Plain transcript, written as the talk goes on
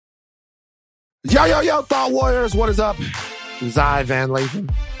Yo, Thought Warriors, what is up? It's I, Van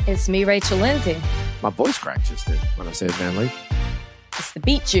Lathan. It's me, Rachel Lindsay. My voice cracked just then when I said Van Lathan. It's the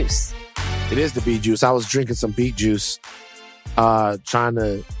beet juice. It is the beet juice. I was drinking some beet juice, trying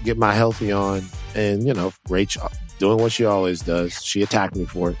to get my healthy on. And, you know, Rachel doing what she always does. She attacked me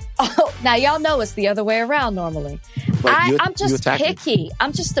for it. Oh, now y'all know it's the other way around normally. I'm just picky.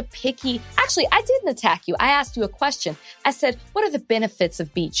 I'm just a picky. Actually, I didn't attack you. I asked you a question. I said, what are the benefits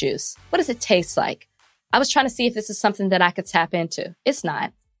of beet juice? What does it taste like? I was trying to see if this is something that I could tap into. It's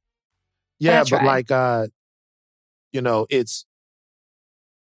not. Yeah, but like, you know, it's,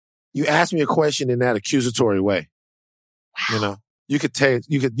 you asked me a question in that accusatory way. Wow. You know, you could taste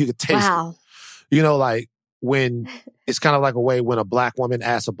wow. it. You know, like when it's kind of like a way when a black woman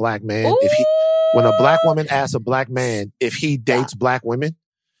asks a black man, when a black woman asks a black man if he dates black women,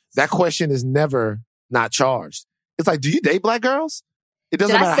 that question is never not charged. It's like, do you date black girls? It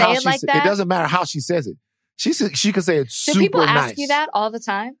doesn't matter how it doesn't matter how she says it. She could say it super nice. Do people ask you that all the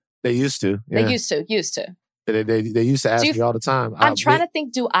time? They used to. Yeah. They used to. They used to ask me all the time. I'm trying to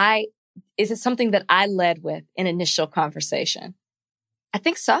think, is it something that I led with in initial conversation? I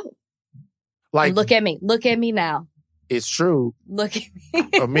think so. Like, look at me now. It's true. Look at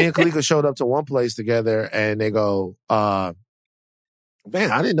me. Me and Kalika showed up to one place together and they go, man,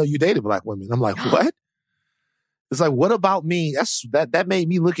 I didn't know you dated black women. I'm like, what? It's like, what about me? That made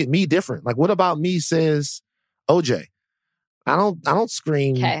me look at me different. Like, what about me says OJ? I don't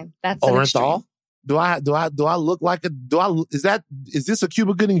scream. Okay, that's Orenthal. Do I look like is this a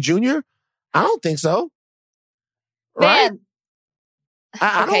Cuba Gooding Jr.? I don't think so. Right?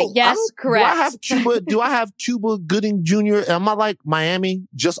 Correct. Do I have Cuba Gooding Jr.? Am I like Miami,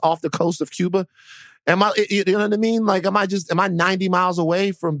 just off the coast of Cuba? Am I, you know what I mean? Like, am I 90 miles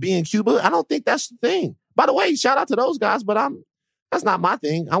away from being Cuba? I don't think that's the thing. By the way, shout out to those guys, but that's not my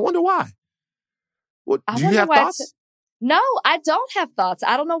thing. I wonder why. What, do you have thoughts? No, I don't have thoughts.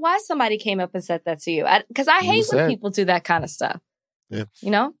 I don't know why somebody came up and said that to you. Because I hate when people do that kind of stuff. Yeah.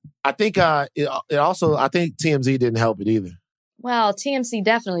 You know? I think it also, I think TMZ didn't help it either. Well, TMZ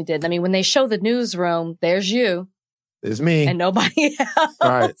definitely did. I mean, when they show the newsroom, there's you. It's me. And nobody else.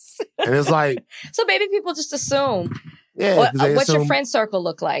 Right. And it's like. So maybe people just assume. Yeah. What's your friend circle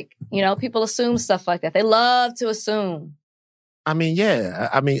look like? You know, people assume stuff like that. They love to assume. I mean, yeah.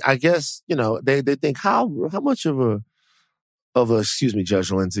 I mean, I guess, you know, they think how much of a, excuse me,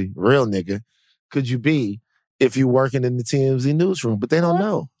 Judge Lindsay, real nigga could you be if you're working in the TMZ newsroom? But they don't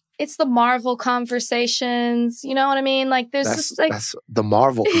know. It's the Marvel conversations. You know what I mean? Like, that's the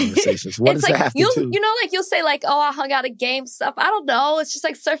Marvel conversations. What does that have to do? You know, like, you'll say, like, oh, I hung out at game stuff. I don't know. It's just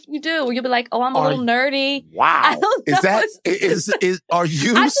like stuff you do. Or you'll be like, oh, I'm a little nerdy. Wow. I don't know. Are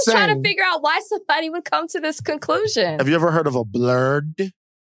you I'm just trying to figure out why somebody would come to this conclusion. Have you ever heard of a blurred?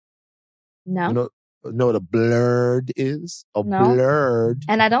 No. You know what a blurred is? Blurred.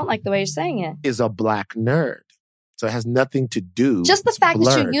 And I don't like the way you're saying it. Is a black nerd. So it has nothing to do. Just the fact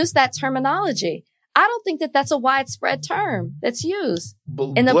that you use that terminology. I don't think that that's a widespread term that's used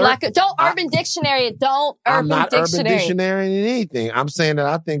in the black. Urban Dictionary it. Don't I'm Urban not Dictionary. Urban Dictionary in anything. I'm saying that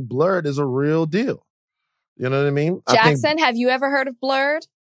I think blurred is a real deal. You know what I mean? Jackson, have you ever heard of blurred?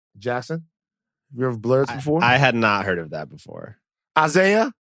 Jackson, have you ever blurred before? I had not heard of that before.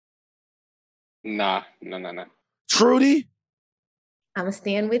 Isaiah? No. Trudy? I'm going to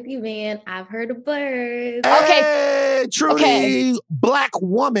stand with you, man. I've heard of blurs. Hey, Trudy, Black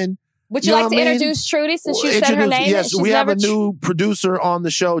woman. Would you like to introduce Trudy since you said her name? Yes, we have a new producer on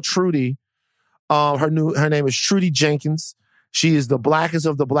the show, Trudy. Her name is Trudy Jenkins. She is the blackest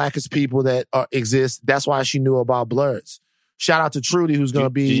of the blackest people that exist. That's why she knew about blurs. Shout out to Trudy, who's going to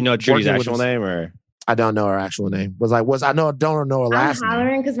be. Do you know Trudy's actual name or? I don't know her actual name. I don't know her last name. I'm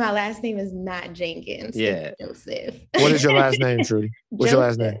hollering because my last name is not Jenkins. Yeah. Joseph. What is your last name, Trudy? What's your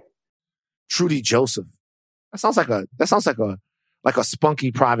last name? Trudy Joseph. That sounds like a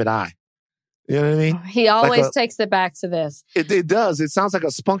spunky private eye. You know what I mean? He always takes it back to this. It does. It sounds like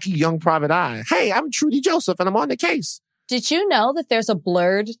a spunky young private eye. Hey, I'm Trudy Joseph and I'm on the case. Did you know that there's a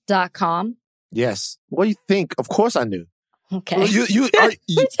blurred.com? Yes. What do you think? Of course I knew. Okay.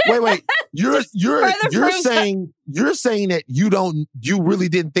 Well, wait. You're saying that you really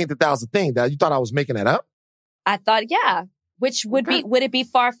didn't think that was a thing, that you thought I was making that up? I thought, yeah. Which would it be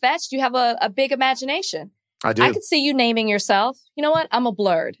far-fetched? You have a big imagination. I do. I could see you naming yourself. You know what? I'm a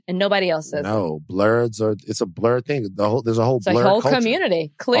blurred and nobody else is. No, it's a blurred thing. There's a whole blurred whole culture.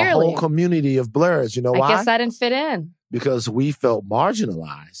 Community, clearly. A whole community of blurs. You know why? I guess I didn't fit in. Because we felt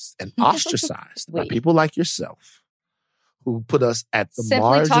marginalized and ostracized by people like yourself, who put us at the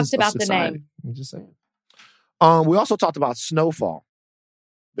margins talked about of society. the name. I'm just saying. We also talked about snowfall.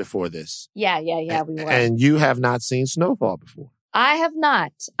 before this. Yeah, we were. And you have not seen snowfall before. I have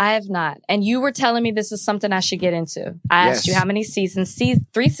not. And you were telling me this is something I should get into. I asked you how many seasons.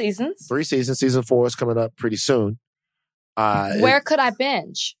 3 seasons. 3 seasons. Season 4 is coming up pretty soon. Where could I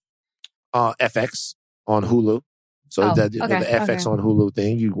binge? FX on Hulu. So the FX on Hulu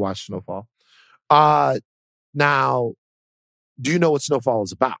thing, you watch Snowfall. Now, do you know what Snowfall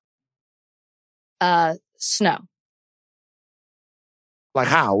is about? Snow. Like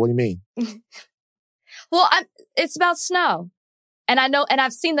how? What do you mean? Well, it's about snow. And I know, and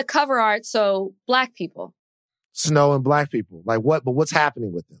I've seen the cover art, so Black people. Snow and Black people. Like what? But what's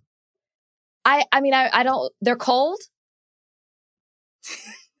happening with them? I don't, they're cold.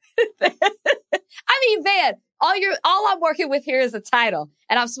 I mean, Van, all I'm working with here is a title,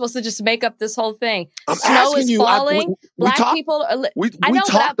 and I'm supposed to just make up this whole thing. Snow is falling. Black people are. We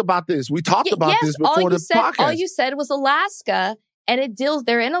talked about this. We talked about this before the podcast. All you said was Alaska, and it deals.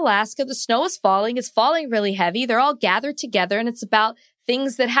 They're in Alaska. The snow is falling. It's falling really heavy. They're all gathered together, and it's about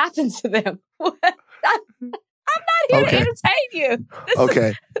things that happen to them. I'm not here to entertain you.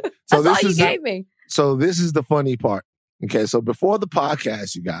 That's all you gave me. So this is the funny part. Okay, so before the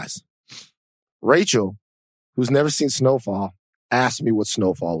podcast, you guys, Rachel, who's never seen Snowfall, asked me what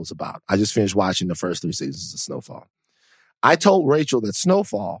Snowfall was about. I just finished watching the first 3 seasons of Snowfall. I told Rachel that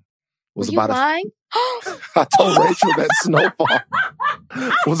Snowfall was about lying? I told Rachel that Snowfall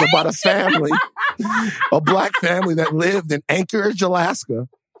was about a family, a Black family that lived in Anchorage, Alaska,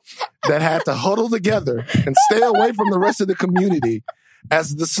 that had to huddle together and stay away from the rest of the community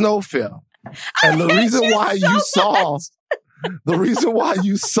as the snow fell. And the reason why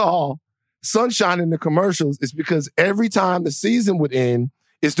you saw sunshine in the commercials is because every time the season would end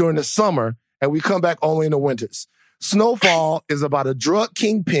is during the summer, and we come back only in the winters. Snowfall is about a drug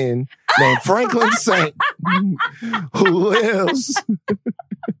kingpin named Franklin Saint who lives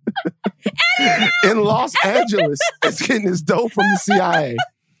in Los Angeles. It's getting his dough from the CIA.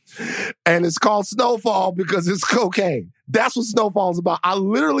 And it's called Snowfall because it's cocaine. That's what Snowfall is about. I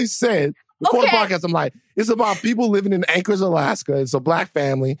literally said before the podcast, I'm like, it's about people living in Anchorage, Alaska. It's a Black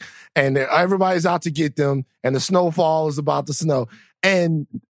family, and everybody's out to get them. And the snowfall is about the snow. And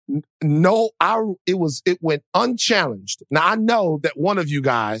it went unchallenged. Now I know that one of you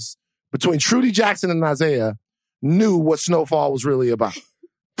guys, between Trudy Jackson and Isaiah, knew what Snowfall was really about.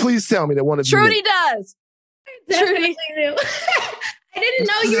 Please tell me that one of you. Trudy does. Trudy knew. I didn't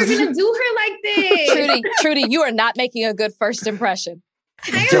know you were gonna do her like this. Trudy, you are not making a good first impression.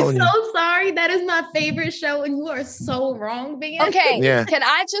 I am so sorry. That is my favorite show, and you are so wrong, Ben. Okay, can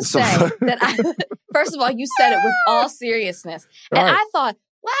I just say that first of all, you said it with all seriousness. And I thought,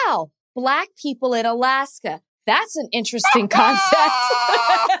 wow, Black people in Alaska. That's an interesting concept.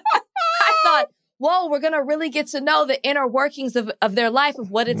 I thought, whoa, we're going to really get to know the inner workings of their life, of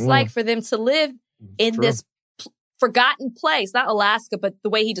what it's like for them to live in this forgotten place. Not Alaska, but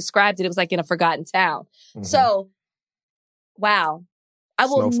the way he described it, it was like in a forgotten town. Mm-hmm. So, wow. I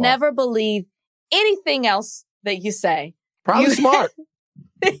will never believe anything else that you say. Probably smart.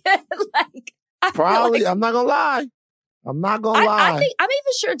 Probably. I'm not going to lie. I'm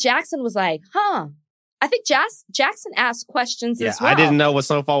even sure Jackson was like, I think Jackson asked questions as well. I didn't know what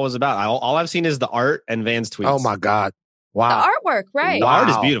Snowfall was about. All I've seen is the art and Van's tweets. Oh my God. Wow. The artwork, right. The art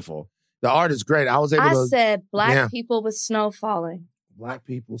is beautiful. The art is great. I said Black people with snow falling. Black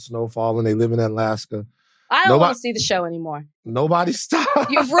people, snow falling. They live in Alaska. I don't want to see the show anymore. Nobody stopped.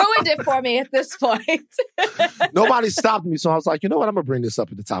 You've ruined it for me at this point. Nobody stopped me. So I was like, you know what? I'm going to bring this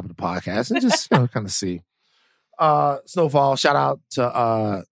up at the top of the podcast and just kind of see. Snowfall. Shout out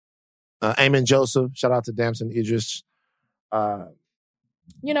to Eamon Joseph. Shout out to Damson Idris.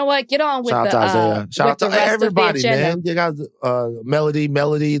 You know what? Get on with shout out to Isaiah. Shout out to everybody, man. You guys,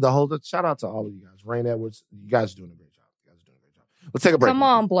 Melody, the whole. Shout out to all of you guys. Rain Edwards, you guys are doing a great job. Let's take a break. Come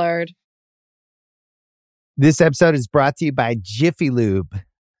on, Blurred. This episode is brought to you by Jiffy Lube.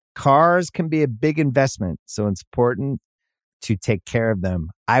 Cars can be a big investment, so it's important to take care of them.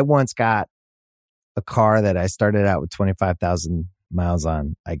 I once got a car that I started out with 25,000 miles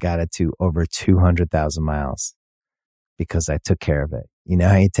on. I got it to over 200,000 miles because I took care of it. You know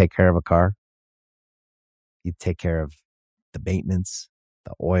how you take care of a car? You take care of the maintenance,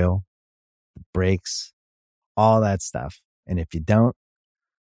 the oil, the brakes, all that stuff. And if you don't,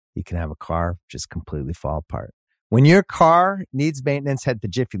 you can have a car just completely fall apart. When your car needs maintenance, head to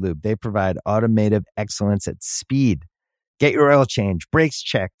Jiffy Lube. They provide automotive excellence at speed. Get your oil change, brakes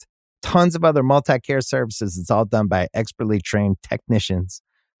checked, tons of other multi-care services. It's all done by expertly trained technicians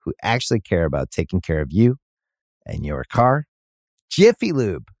who actually care about taking care of you and your car. Jiffy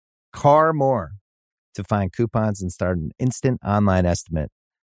Lube, car more. To find coupons and start an instant online estimate,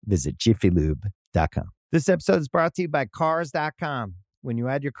 Visit jiffylube.com. This episode is brought to you by Cars.com. When you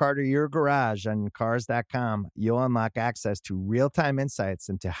add your car to your garage on Cars.com, you'll unlock access to real-time insights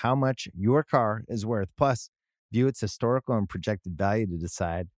into how much your car is worth. Plus, view its historical and projected value to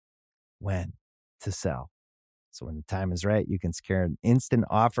decide when to sell. So when the time is right, you can secure an instant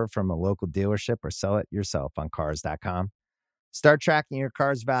offer from a local dealership or sell it yourself on Cars.com. Start tracking your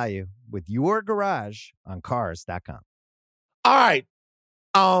car's value with your garage on Cars.com. All right.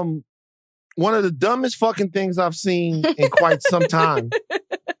 One of the dumbest fucking things I've seen in quite some time.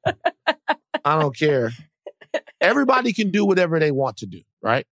 I don't care. Everybody can do whatever they want to do,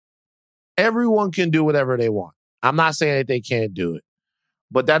 right? Everyone can do whatever they want. I'm not saying that they can't do it,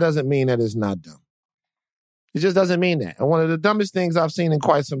 but that doesn't mean that it's not dumb. It just doesn't mean that. And one of the dumbest things I've seen in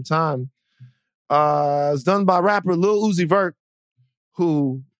quite some time is done by rapper Lil Uzi Vert,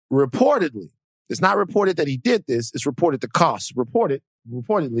 who reportedly, it's not reported that he did this, it's reported the cost,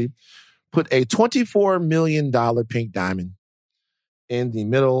 reportedly put a $24 million pink diamond in the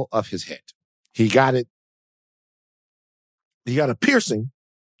middle of his head. He got it. He got a piercing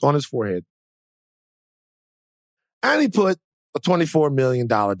on his forehead. And he put a $24 million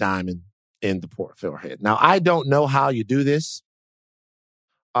diamond in the forehead. Now, I don't know how you do this.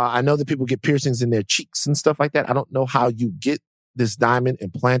 I know that people get piercings in their cheeks and stuff like that. I don't know how you get this diamond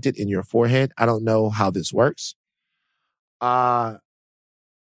implanted in your forehead. I don't know how this works.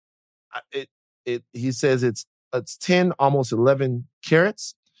 He says it's 10, almost 11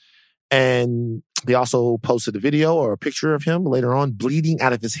 carats. And they also posted a video or a picture of him later on bleeding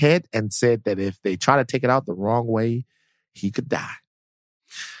out of his head and said that if they try to take it out the wrong way, he could die.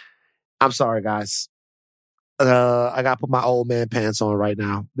 I'm sorry, guys. I got to put my old man pants on right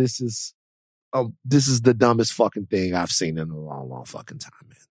now. This is the dumbest fucking thing I've seen in a long, long fucking time,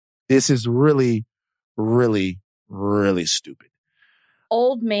 man. This is really, really, really stupid.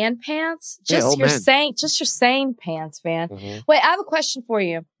 Old man pants? Just your sane pants, man. Mm-hmm. Wait, I have a question for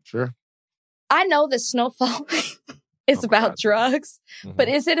you. Sure. I know that Snowfall is about drugs, but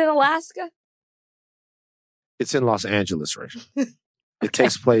is it in Alaska? It's in Los Angeles, Rachel. It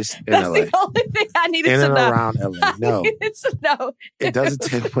takes place in That's LA. That's the only thing I needed to know. In and around LA. No. No. It doesn't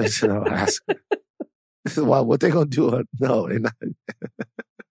take place in Alaska. What they going to do? No, they're not.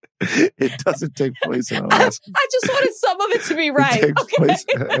 It doesn't take place in Alaska. I just wanted some of it to be right. It takes place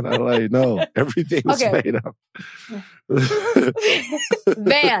in LA. No, everything was made up.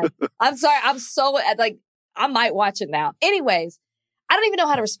 Man, I'm sorry. I'm so, I might watch it now. Anyways, I don't even know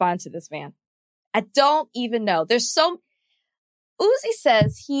how to respond to this, man. I don't even know. Uzi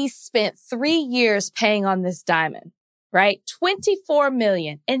says he spent 3 years paying on this diamond, right? $24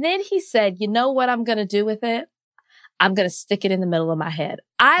 million. And then he said, you know what I'm going to do with it? I'm going to stick it in the middle of my head.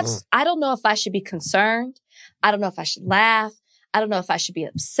 I don't know if I should be concerned. I don't know if I should laugh. I don't know if I should be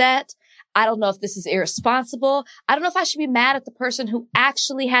upset. I don't know if this is irresponsible. I don't know if I should be mad at the person who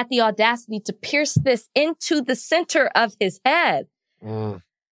actually had the audacity to pierce this into the center of his head.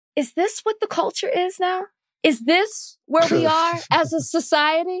 Is this what the culture is now? Is this where we are as a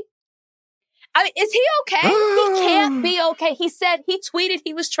society? I mean, is he okay? He can't be okay. He tweeted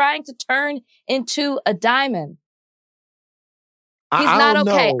he was trying to turn into a diamond. He's not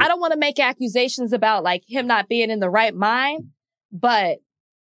okay. Know. I don't want to make accusations about him not being in the right mind, but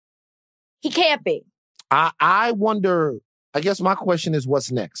he can't be. I wonder, I guess my question is what's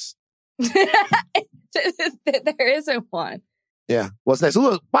next? There isn't one. Yeah. What's next?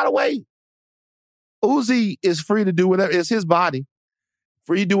 Look, by the way, Uzi is free to do whatever. It's his body.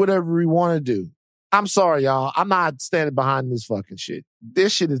 Free to do whatever he want to do. I'm sorry, y'all. I'm not standing behind this fucking shit.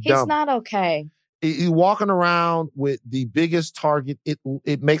 This shit is dumb. He's not okay. He's walking around with the biggest target.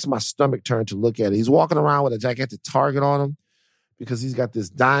 It makes my stomach turn to look at it. He's walking around with a gigantic target on him because he's got this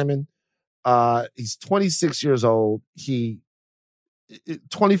diamond. He's 26 years old. $24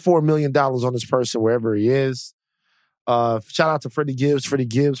 million on this person wherever he is. Shout out to Freddie Gibbs. Freddie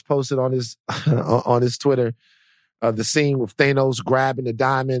Gibbs posted on his on his Twitter the scene with Thanos grabbing the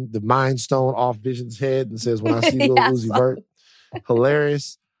diamond, the Mind Stone off Vision's head, and says, "When I see Lil Uzi Vert,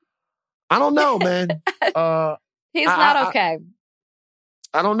 hilarious." I don't know, man. He's not okay.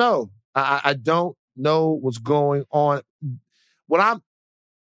 I don't know. I don't know what's going on. What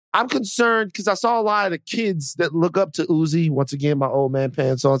I'm concerned because I saw a lot of the kids that look up to Uzi. Once again, my old man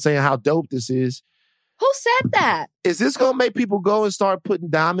pants on, saying how dope this is. Who said that? Is this going to make people go and start putting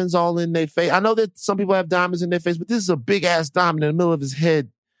diamonds all in their face? I know that some people have diamonds in their face, but this is a big-ass diamond in the middle of his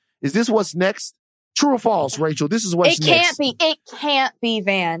head. Is this what's next? True or false, Rachel? This is what's next. It can't be. It can't be,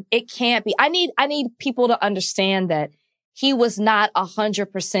 Van. It can't be. I need people to understand that he was not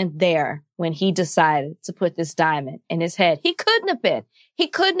 100% there when he decided to put this diamond in his head. He couldn't have been. He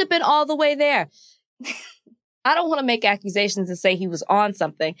couldn't have been all the way there. I don't want to make accusations and say he was on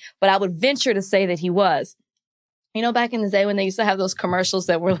something, but I would venture to say that he was. You know, back in the day when they used to have those commercials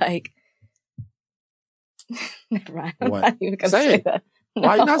that were like, never mind. I'm not even going to say that. No. Why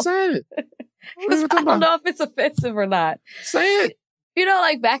are you not saying it? Because I don't know if it's offensive or not. Say it. You know,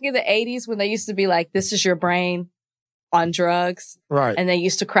 like back in the 80s when they used to be like, this is your brain on drugs. Right. And they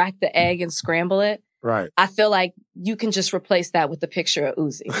used to crack the egg and scramble it. Right. I feel like you can just replace that with the picture of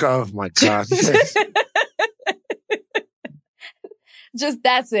Uzi. Oh my God. Yes. Just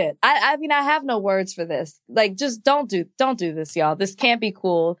that's it. I mean, I have no words for this. Like, just don't do this, y'all. This can't be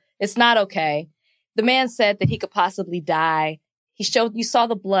cool. It's not okay. The man said that he could possibly die. You saw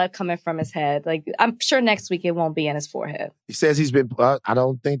the blood coming from his head. Like, I'm sure next week it won't be in his forehead. He says he's been, I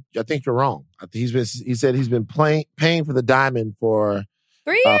think you're wrong. He said he's been paying for the diamond for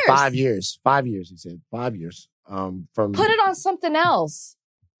 3 years. 5 years. 5 years, he said. 5 years. Put it on something else.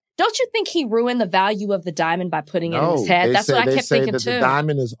 Don't you think he ruined the value of the diamond by putting it in his head? That's what I kept thinking too. The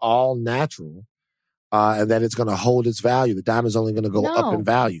diamond is all natural, and that it's going to hold its value. The diamond's only going to go up in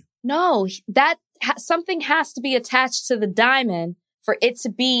value. No, something has to be attached to the diamond for it to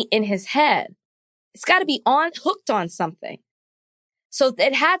be in his head. It's got to be hooked on something. So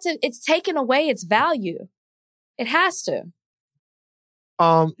it's taken away its value. It has to.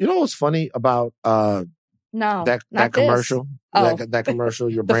 You know what's funny about that commercial? That commercial,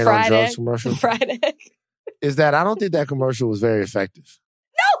 your brain on drugs commercial? The fried egg. Is that I don't think that commercial was very effective.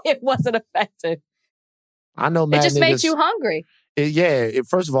 No, it wasn't effective. I know, It just made you hungry.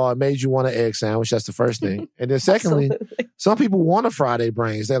 First of all, it made you want an egg sandwich. That's the first thing. And then secondly, some people want to fry their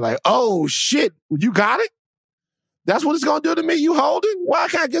brains. They're like, oh, shit, you got it? That's what it's going to do to me? You holding? Why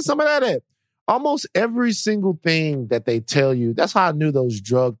can't I get some of that at? Almost every single thing that they tell you, that's how I knew those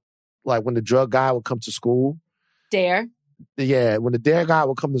like when the drug guy would come to school. Dare? Yeah, when the Dare guy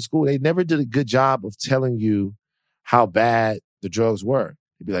would come to school, they never did a good job of telling you how bad the drugs were.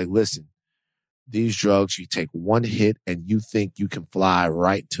 They'd be like, listen, these drugs, you take one hit and you think you can fly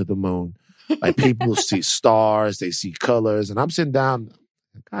right to the moon. Like people see stars, they see colors. And I'm sitting down,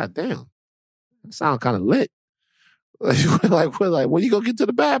 God damn, that sounds kind of lit. Like, when you go get to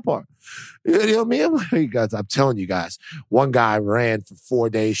the bad part? You know what I mean? I'm telling you guys, one guy ran for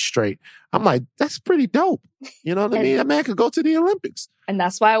 4 days straight. I'm like, that's pretty dope. You know what I mean? That man could go to the Olympics. And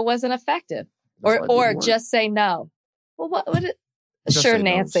that's why it wasn't effective. Or just say no. Well, what sure,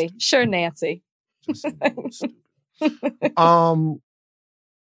 Nancy. No. Sure, Nancy.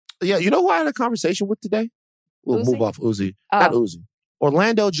 Yeah, you know who I had a conversation with today? We'll move off Uzi. Not Uzi.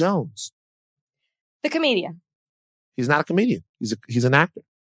 Orlando Jones. The comedian. He's not a comedian. He's an actor.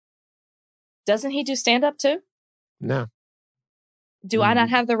 Doesn't he do stand-up too? No. Do I not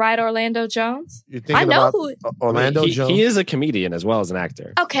have the right Orlando Jones? I know who Orlando Jones. He is a comedian as well as an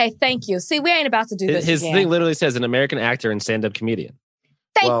actor. Okay, thank you. See, we ain't about to do this His again. thing literally says an American actor and stand-up comedian.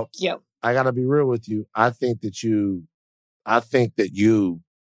 Thank you. I gotta be real with you. I think that you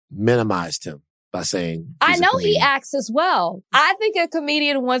minimized him by saying I know he acts as well. I think a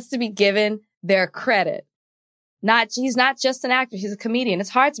comedian wants to be given their credit. He's not just an actor. He's a comedian. It's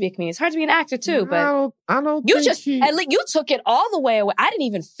hard to be a comedian. It's hard to be an actor too. But I don't. You took it all the way away. I didn't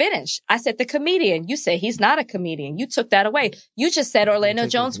even finish. I said the comedian. You say he's not a comedian. You took that away. You just said Orlando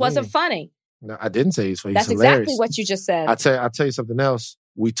Jones wasn't funny. No, I didn't say he's funny. That's exactly what you just said. I'll tell you something else.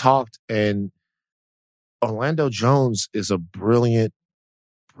 We talked, and Orlando Jones is a brilliant,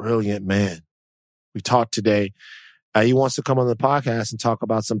 brilliant man. We talked today. He wants to come on the podcast and talk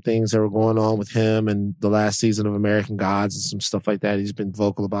about some things that were going on with him and the last season of American Gods and some stuff like that. He's been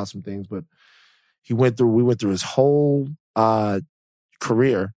vocal about some things, but we went through his whole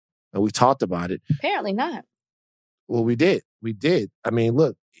career and we talked about it. Apparently not. Well, we did. I mean,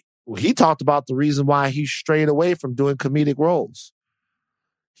 look, he talked about the reason why he strayed away from doing comedic roles.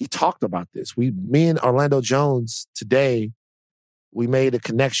 He talked about this. Me and Orlando Jones today, we made a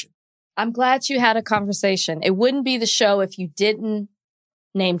connection. I'm glad you had a conversation. It wouldn't be the show if you didn't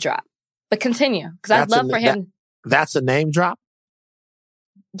name drop. But continue, because I'd love for him. That's a name drop?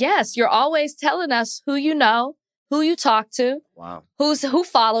 Yes, you're always telling us who you know, who you talk to, wow, who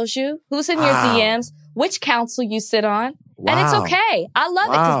follows you, who's in your DMs, which council you sit on. Wow. And it's okay. I love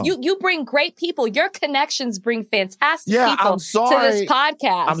it because you bring great people. Your connections bring fantastic people to this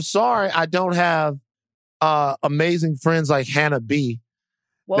podcast. I'm sorry I don't have amazing friends like Hannah B.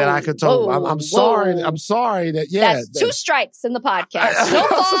 that I could talk. I'm sorry. I'm sorry that, That's 2 strikes in the podcast.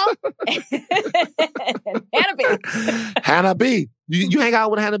 Snowfall and Hannah B. Hannah B. You hang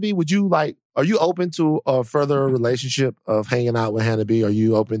out with Hannah B. Would you are you open to a further relationship of hanging out with Hannah B? Are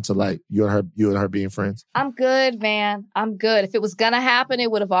you open to you and her being friends? I'm good, man. I'm good. If it was going to happen,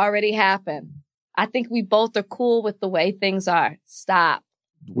 it would have already happened. I think we both are cool with the way things are. Stop.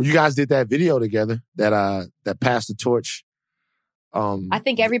 Well, you guys did that video together that passed the torch. I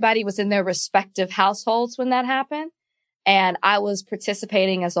think everybody was in their respective households when that happened. And I was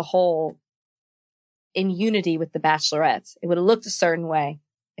participating as a whole in unity with the Bachelorettes. It would have looked a certain way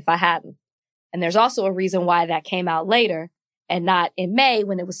if I hadn't. And there's also a reason why that came out later and not in May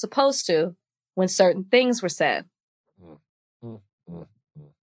when it was supposed to, when certain things were said. I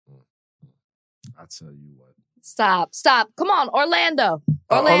tell you what. Stop. Come on, Orlando.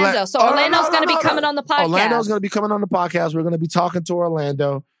 So Orlando's going to be coming on the podcast. Orlando's going to be coming on the podcast. We're going to be talking to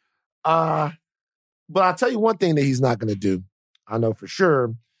Orlando. But I'll tell you one thing that he's not going to do. I know for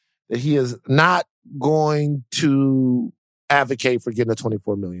sure that he is not going to advocate for getting a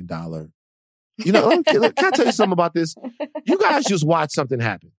 $24 million. Can I tell you something about this? You guys just watch something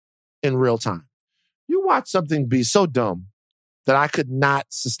happen in real time. You watch something be so dumb that I could not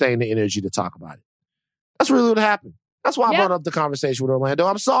sustain the energy to talk about it. That's really what happened. That's why I brought up the conversation with Orlando.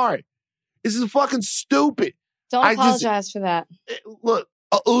 I'm sorry. This is fucking stupid. Don't apologize for that. Look,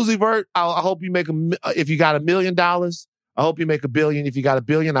 Uzi Vert, I hope you make if you got $1 million, I hope you make $1 billion. If you got $1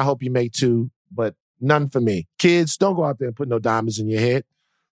 billion, I hope you make $2 billion, but none for me. Kids, don't go out there and put no diamonds in your head.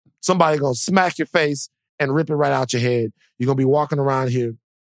 Somebody gonna smack your face and rip it right out your head. You're gonna be walking around here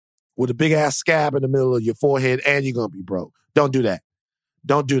with a big ass scab in the middle of your forehead and you're gonna be broke. Don't do that.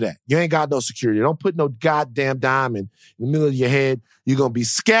 Don't do that. You ain't got no security. Don't put no goddamn diamond in the middle of your head. You're gonna be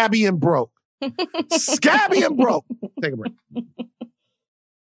scabby and broke. Scabby and broke. Take a break.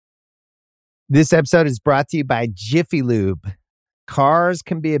 This episode is brought to you by Jiffy Lube. Cars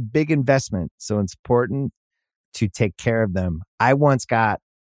can be a big investment, so it's important to take care of them. I once got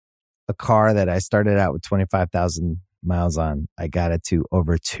a car that I started out with 25,000 miles on. I got it to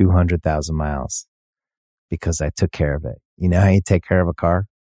over 200,000 miles because I took care of it. You know how you take care of a car?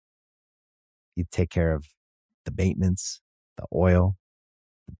 You take care of the maintenance, the oil,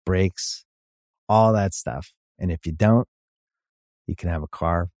 the brakes, all that stuff. And if you don't, you can have a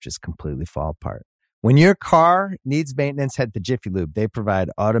car just completely fall apart. When your car needs maintenance, head to Jiffy Lube. They provide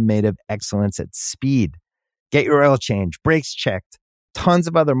automotive excellence at speed. Get your oil change, brakes checked, tons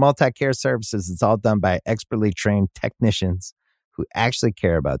of other multi-care services. It's all done by expertly trained technicians who actually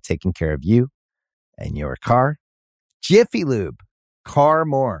care about taking care of you and your car. Jiffy Lube, car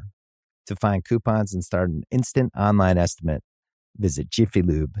more. To find coupons and start an instant online estimate, visit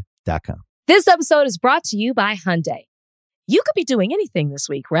jiffylube.com. This episode is brought to you by Hyundai. You could be doing anything this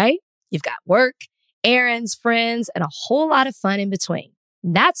week, right? You've got work, errands, friends, and a whole lot of fun in between.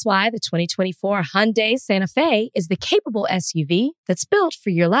 That's why the 2024 Hyundai Santa Fe is the capable SUV that's built for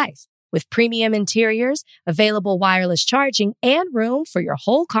your life. With premium interiors, available wireless charging, and room for your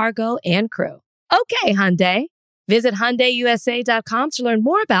whole cargo and crew. Okay, Hyundai. Visit HyundaiUSA.com to learn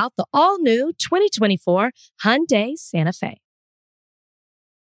more about the all-new 2024 Hyundai Santa Fe.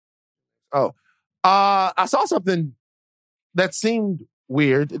 I saw something that seemed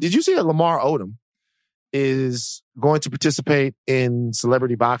weird. Did you see that Lamar Odom is going to participate in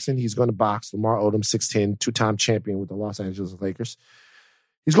celebrity boxing? He's going to box Lamar Odom, 6'10", two-time champion with the Los Angeles Lakers.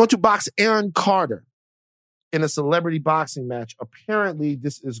 He's going to box Aaron Carter in a celebrity boxing match. Apparently,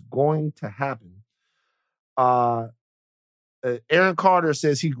 this is going to happen. Aaron Carter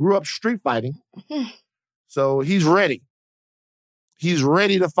says he grew up street fighting, so he's ready. He's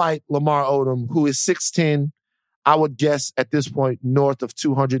ready to fight Lamar Odom, who is 6'10", I would guess at this point, north of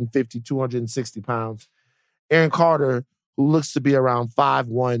 250, 260 pounds. Aaron Carter, who looks to be around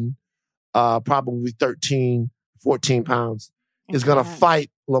 5'1", probably 13, 14 pounds, is going to fight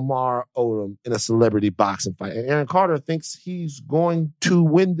Lamar Odom in a celebrity boxing fight. And Aaron Carter thinks he's going to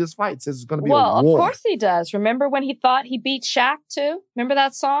win this fight. Says it's going to be a war. Well, of course he does. Remember when he thought he beat Shaq too? Remember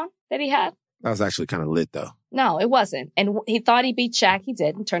that song that he had? That was actually kind of lit though. No, it wasn't. And he thought he beat Shaq. He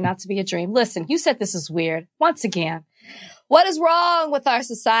did. And turned out to be a dream. Listen, you said this is weird. Once again, what is wrong with our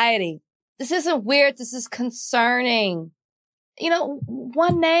society? This isn't weird. This is concerning. You know,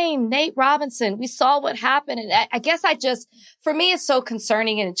 one name, Nate Robinson. We saw what happened. And I guess for me, it's so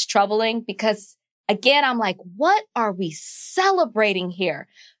concerning and it's troubling because, again, I'm like, what are we celebrating here?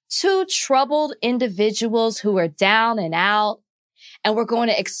 Two troubled individuals who are down and out, and we're going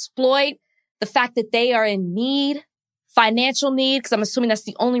to exploit the fact that they are in need, financial need, because I'm assuming that's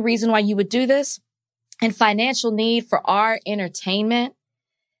the only reason why you would do this, and financial need for our entertainment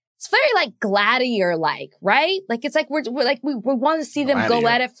It's very like gladiator-like, right? Like it's like we want to see them go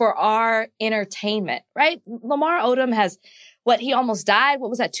at it for our entertainment, right? Lamar Odom has he almost died.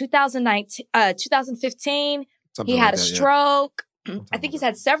 What was that? 2015. He had a stroke. Yeah. I think he's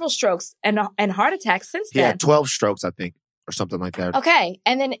had several strokes and heart attacks since then. He had 12 strokes, I think, or something like that. Okay,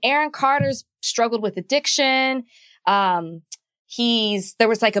 and then Aaron Carter's struggled with addiction. There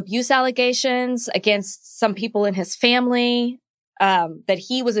was like abuse allegations against some people in his family. That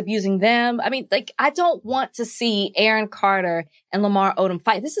he was abusing them. I mean, like, I don't want to see Aaron Carter and Lamar Odom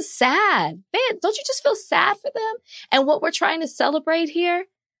fight. This is sad. Man, don't you just feel sad for them? And what we're trying to celebrate here?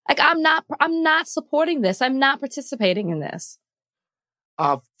 Like, I'm not supporting this. I'm not participating in this.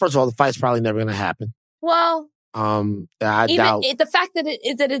 First of all, the fight's probably never going to happen. Well, I doubt the fact that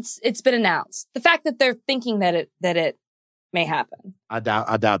it's been announced, the fact that they're thinking that it may happen. I doubt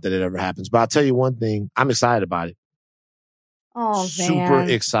that it ever happens. But I'll tell you one thing. I'm excited about it. Oh, super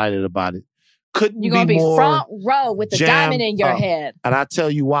excited about it. You're going to be front row with the diamond in your head. And I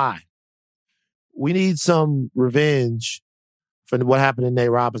tell you why. We need some revenge for what happened to Nate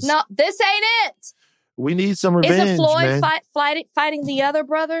Robinson. No, this ain't it. We need some revenge, Is it Floyd man. fighting the other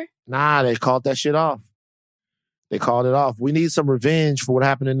brother? Nah, they called that shit off. They called it off. We need some revenge for what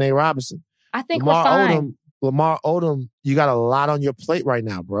happened to Nate Robinson. I think we're fine. Lamar Odom, you got a lot on your plate right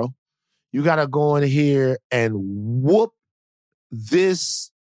now, bro. You got to go in here and whoop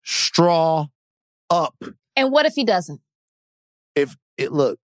this straw up. And what if he doesn't? If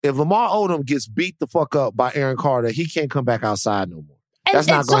Lamar Odom gets beat the fuck up by Aaron Carter, he can't come back outside no more. That's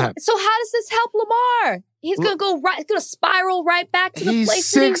not going to happen. So how does this help Lamar? He's going to spiral right back to the place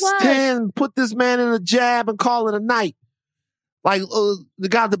that he was. He's 6'10". Put this man in a jab and call it a night. Like the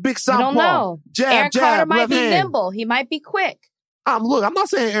guy, the big southpaw. I don't know. Jab, Aaron Carter might be hand. nimble. He might be quick. I'm not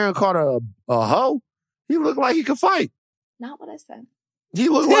saying Aaron Carter a hoe. He looked like he could fight. Not what I said. He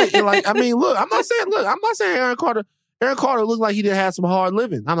looked like I mean, look, I'm not saying Aaron Carter looked like he did have some hard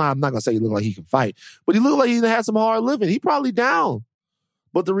living. I'm not going to say he looked like he can fight, but he looked like he had some hard living. He probably down.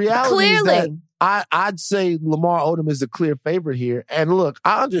 But the reality is that I'd say Lamar Odom is the clear favorite here. And look,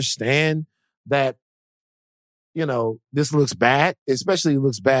 I understand that, this looks bad, especially it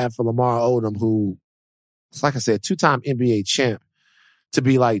looks bad for Lamar Odom, who, like I said, 2-time NBA champ, to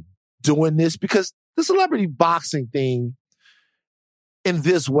be like doing this, because the celebrity boxing thing in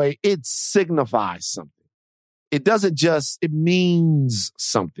this way, it signifies something. It doesn't it means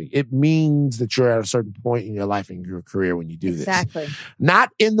something. It means that you're at a certain point in your life and your career when you do this. Exactly. Not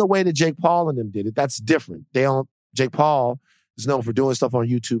in the way that Jake Paul and them did it. That's different. Jake Paul is known for doing stuff on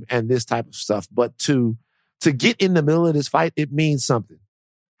YouTube and this type of stuff. But to get in the middle of this fight, it means something.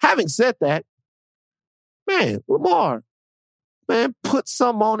 Having said that, man, Lamar, man, put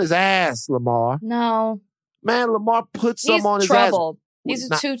some on his ass, Lamar. No. Man, Lamar put some on his troubled. ass.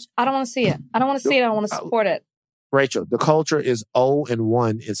 These are I don't want to see it. I don't want to see it. I don't want to support it. Rachel, the culture is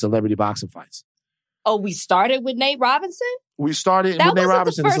 0-1 in celebrity boxing fights. Oh, we started with Nate Robinson? We started with Nate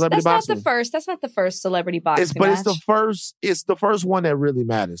Robinson in celebrity boxing. That's not the first celebrity boxing match. It's the first one that really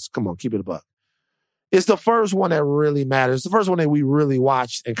matters. Come on, keep it a buck. It's the first one that really matters. It's the first one that we really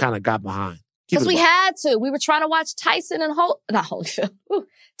watched and kind of got behind. Because we had to. We were trying to watch Tyson and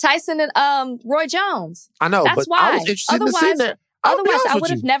Tyson and Roy Jones. I know, that's but why. I was interested to see that. Otherwise, I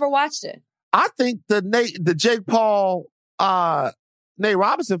would have never watched it. I think the Jake Paul Nate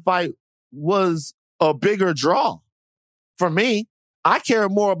Robinson fight was a bigger draw for me. I care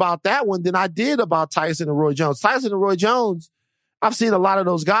more about that one than I did about Tyson and Roy Jones. Tyson and Roy Jones, I've seen a lot of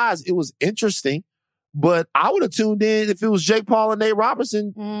those guys. It was interesting, but I would have tuned in if it was Jake Paul and Nate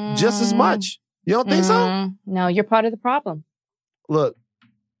Robinson just as much. You don't think so? No, you're part of the problem. Look,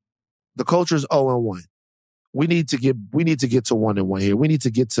 the culture is 0-1. We need to get to 1-1 here. We need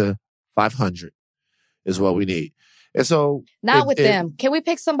to get to 500 is what we need. And so not with them. Can we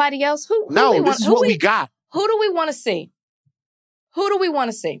pick somebody else? This is what we got. Who do we want to see? Who do we want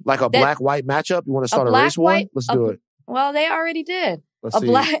to see? Like a black-white matchup? You want to start a race war? Let's do it. Well, they already did. Let's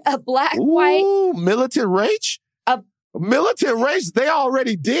see. A black, white. Militant Rage? Militant Rage, they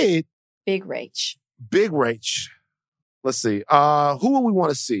already did. Big Rage. Let's see. Who would we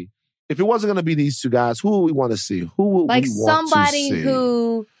want to see? If it wasn't going to be these two guys, who would we want to see? Who would we want to see? Like somebody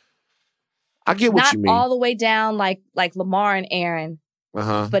who... I get what you mean. Not all the way down like Lamar and Aaron,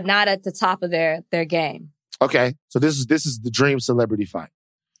 but not at the top of their game. Okay, so this is the dream celebrity fight.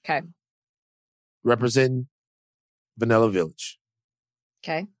 Okay. Representing Vanilla Village.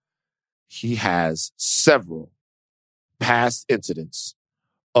 Okay. He has several past incidents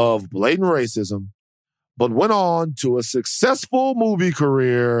of blatant racism, but went on to a successful movie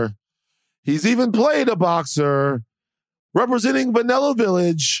career. He's even played a boxer. Representing Vanilla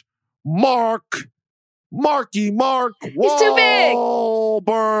Village, Mark Wahlberg. He's too big.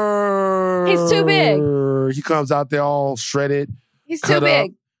 He's too big. He comes out there all shredded. He's too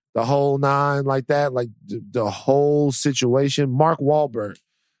big. The whole nine like that, like the whole situation. Mark Wahlberg,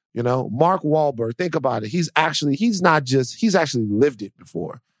 Mark Wahlberg. Think about it. He's actually lived it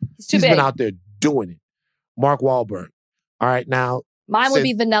before. He's been out there doing it. Mark Wahlberg. All right, now. Mine would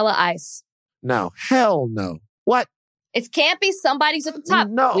be Vanilla Ice. No, hell no. What? It can't be somebody's at the top.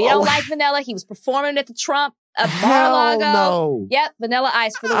 No. We don't like Vanilla. He was performing at the Trump Mar-a-Lago. No. Yep, Vanilla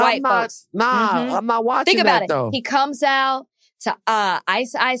Ice for the white folks. I'm not watching Think about that, it. though. He comes out to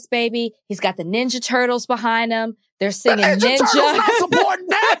Ice Ice Baby. He's got the Ninja Turtles behind him. They're singing Ninja. Turtles not supporting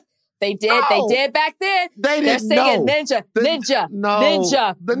that. They did. No. They did back then. They're singing Ninja. Ninja.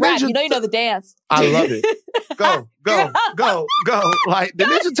 The Rap. Ninja, You know the dance. I love it. Go. Like, the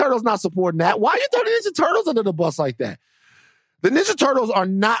Ninja Turtles not supporting that. Why you throw the Ninja Turtles under the bus like that? The Ninja Turtles are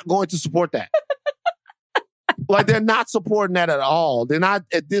not going to support that. Like, they're not supporting that at all. They're not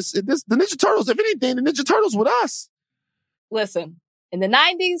at this. The Ninja Turtles, if anything, the Ninja Turtles with us. Listen, in the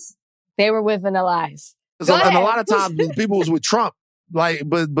 90s, they were with Vanilla Ice. And a lot of times, people was with Trump. Like,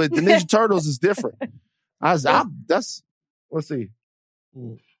 but the Ninja Turtles is different. Let's see.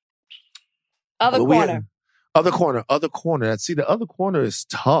 Other corner. See, the other corner is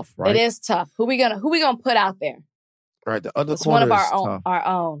tough, right? It is tough. Who we gonna put out there? Right, the other it's corner one of is tough. Our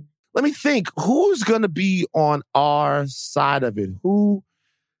own. Let me think. Who's gonna be on our side of it? Who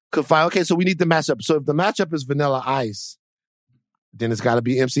could fight? Okay, so we need the matchup. So if the matchup is Vanilla Ice, then it's got to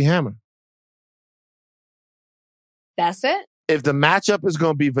be MC Hammer. That's it. If the matchup is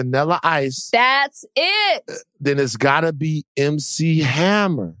going to be Vanilla Ice, that's it. Then it's got to be MC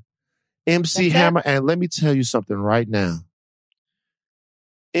Hammer. MC Hammer, and let me tell you something right now.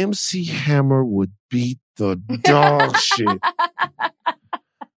 MC Hammer would beat the dog shit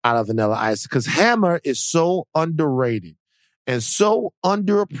out of Vanilla Ice because Hammer is so underrated and so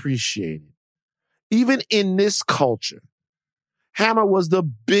underappreciated. Even in this culture, Hammer was the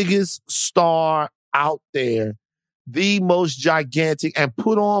biggest star out there. The most gigantic and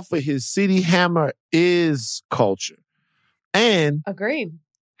put on for his city. Hammer is culture. And agreed.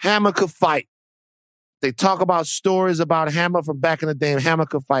 Hammer could fight. They talk about stories about Hammer from back in the day, and Hammer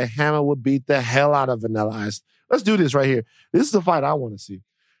could fight. Hammer would beat the hell out of Vanilla Ice. Let's do this right here. This is the fight I want to see.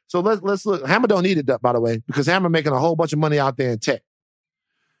 So let's look. Hammer don't need it, by the way, because Hammer making a whole bunch of money out there in tech.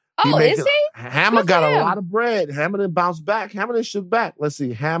 Oh, is he? Hammer got a lot of bread. Hammer done bounced back. Hammer done shook back. Let's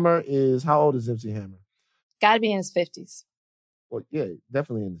see. Hammer is, how old is MC Hammer? Got to be in his 50s. Well, yeah,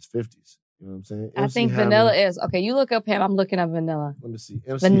 definitely in his 50s. You know what I'm saying? I think Hammer, Vanilla is. Okay, you look up him. I'm looking up Vanilla. Let me see.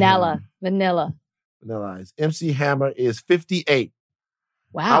 Vanilla Ice. MC Hammer is 58.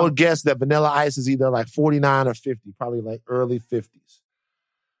 Wow. I would guess that Vanilla Ice is either like 49 or 50, probably like early 50s.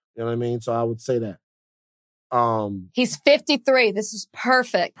 You know what I mean? So I would say that. He's 53. This is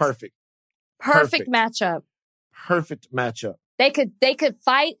perfect. Perfect matchup. Perfect matchup. They could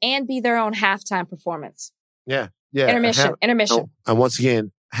fight and be their own halftime performance. Yeah. Intermission. Oh, and once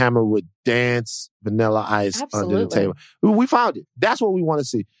again, Hammer would dance Vanilla Ice under the table. We found it. That's what we want to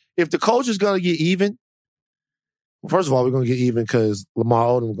see. If the coach is going to get even, well, first of all, we're going to get even because Lamar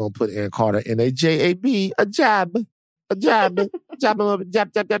Odom is going to put Aaron Carter in a JAB, a jab. Jab. But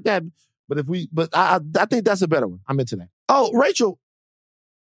I think that's a better one. I'm into that. Oh, Rachel,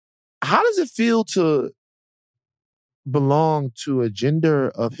 how does it feel to belong to a gender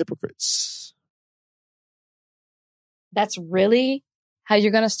of hypocrites? That's really how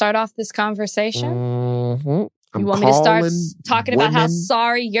you're going to start off this conversation? Mm-hmm. You want me to start talking about how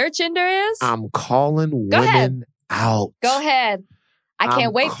sorry your gender is? I'm calling women out. Go ahead. I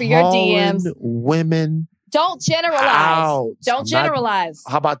can't wait for your DMs. Women Don't generalize. out. Don't generalize.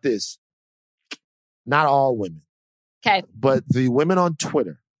 How about this? Not all women. Okay. But the women on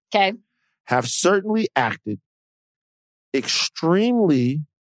Twitter have certainly acted extremely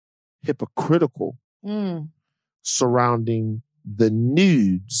hypocritical surrounding the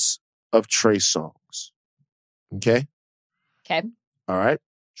nudes of Trey Songz. Okay? Okay. All right.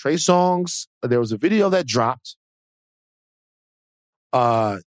 Trey Songz, there was a video that dropped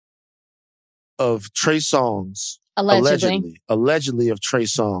of Trey Songz. Allegedly of Trey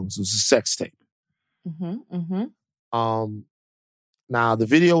Songz. It was a sex tape. Now, the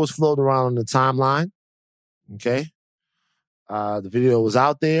video was floated around on the timeline. Okay? The video was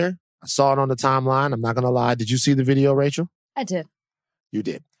out there. I saw it on the timeline. I'm not going to lie. Did you see the video, Rachel? I did. You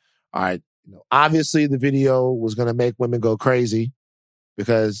did. All right. Obviously, the video was going to make women go crazy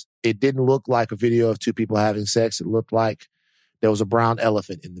because it didn't look like a video of two people having sex. It looked like there was a brown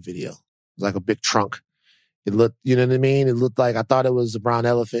elephant in the video. It was like a big trunk. It looked, you know what I mean? It looked like, I thought it was a brown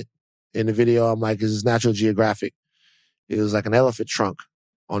elephant. in the video. I'm like, is this Natural Geographic? It was like an elephant trunk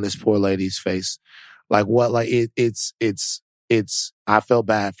on this poor lady's face. Like what? Like it's. I felt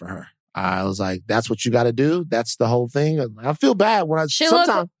bad for her. I was like, that's what you got to do. That's the whole thing. I feel bad when She looked,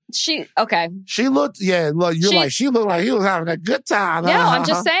 yeah, look, she looked like he was having a good time. No, I'm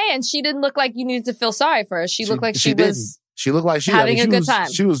just saying, she didn't look like you needed to feel sorry for her. She looked like she was having a good time.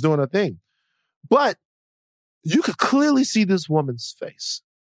 She was doing her thing. But you could clearly see this woman's face.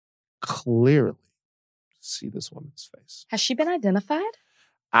 Clearly see this woman's face. Has she been identified?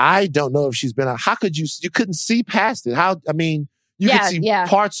 I don't know if she's been. How could you couldn't see past it? You could see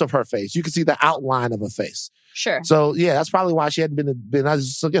parts of her face. You could see the outline of her face. Sure. So, yeah, that's probably why she hadn't been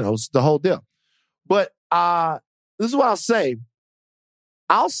it's the whole deal. But this is what I'll say.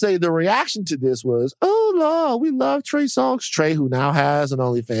 I'll say the reaction to this was, oh, Lord, we love Trey Songz. Trey, who now has an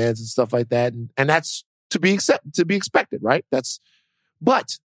OnlyFans and stuff like that. And that's to be expected, right?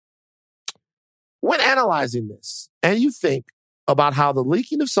 But when analyzing this, and you think about how the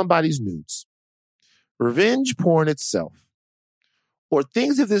leaking of somebody's nudes, revenge porn itself, or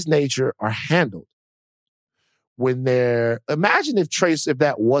things of this nature are handled imagine if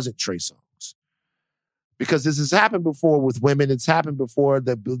that wasn't Trey Songz. Because this has happened before with women. It's happened before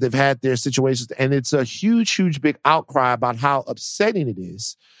that they've had their situations. And it's a huge, huge, big outcry about how upsetting it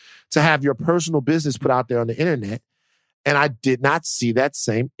is to have your personal business put out there on the internet. And I did not see that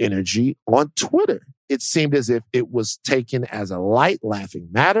same energy on Twitter. It seemed as if it was taken as a light, laughing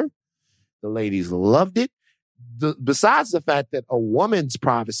matter. The ladies loved it. Besides the fact that a woman's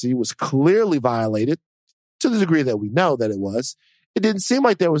privacy was clearly violated to the degree that we know that it didn't seem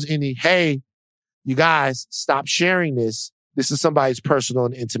like there was any, hey, you guys, stop sharing this. This is somebody's personal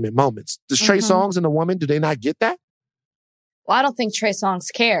and intimate moments. Does Trey Songz and a woman, do they not get that? Well, I don't think Trey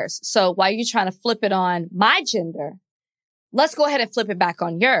Songz cares. So why are you trying to flip it on my gender? Let's go ahead and flip it back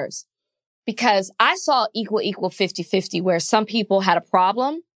on yours. Because I saw equal 50-50 where some people had a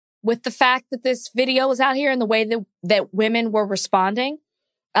problem with the fact that this video was out here and the way that women were responding.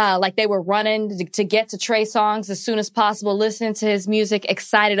 Like they were running to get to Trey Songz as soon as possible, listening to his music,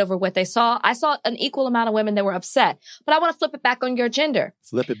 excited over what they saw. I saw an equal amount of women that were upset. But I want to flip it back on your gender.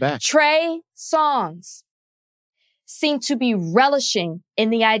 Flip it back. Trey Songz seemed to be relishing in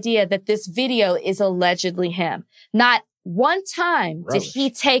the idea that this video is allegedly him. Not one time did he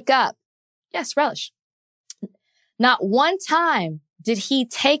take up. Yes, relish. Not one time did he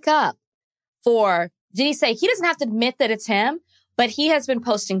take up did he say he doesn't have to admit that it's him, but he has been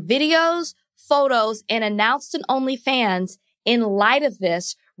posting videos, photos, and announced an OnlyFans in light of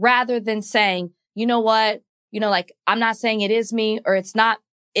this rather than saying, you know what? I'm not saying it is me or it's not,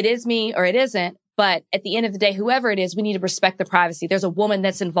 it is me or it isn't. But at the end of the day, whoever it is, we need to respect the privacy. There's a woman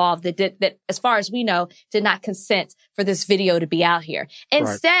that's involved that, as far as we know, did not consent for this video to be out here.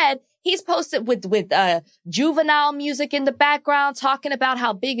 Instead, he's posted with juvenile music in the background, talking about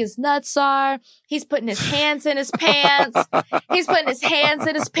how big his nuts are. He's putting his hands in his pants. Looking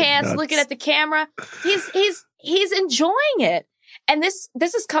at the camera. He's enjoying it. And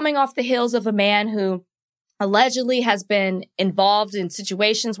this is coming off the heels of a man who allegedly has been involved in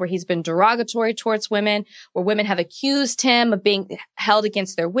situations where he's been derogatory towards women, where women have accused him of being held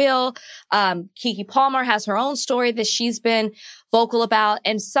against their will. Keke Palmer has her own story that she's been vocal about.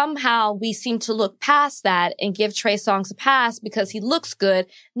 And somehow we seem to look past that and give Trey Songz a pass because he looks good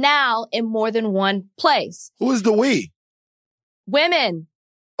now in more than one place. Who is the we? Women.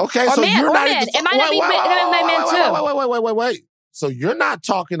 Okay, or so men, you're not men. It might not be men too. Wait. So you're not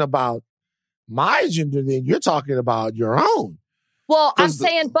talking about my gender, then you're talking about your own. Well, I'm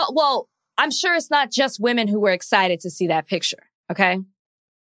saying, I'm sure it's not just women who were excited to see that picture. Okay.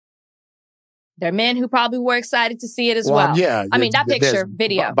 There are men who probably were excited to see it as well. Yeah. I mean, that picture,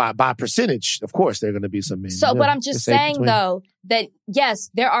 video. By percentage, of course, there are going to be some men. So, but I'm just saying though, that yes,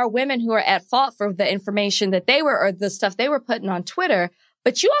 there are women who are at fault for the information that or the stuff they were putting on Twitter.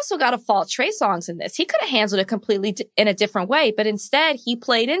 But you also got to fault Trey Songz in this. He could have handled it completely in a different way, but instead he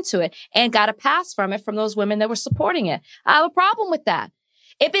played into it and got a pass from those women that were supporting it. I have a problem with that.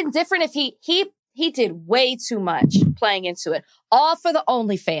 It'd been different if he did way too much playing into it. All for the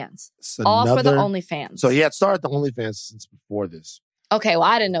OnlyFans. For the OnlyFans. So he had started the OnlyFans since before this. Okay, well,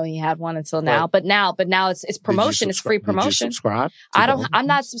 I didn't know he had one until now, but now it's promotion. It's free promotion. Did you subscribe? I'm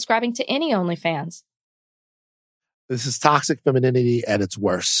not subscribing to any OnlyFans. This is toxic femininity at its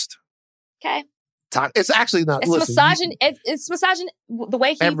worst. Okay. It's actually not. It's misogyny. It's misogyny. The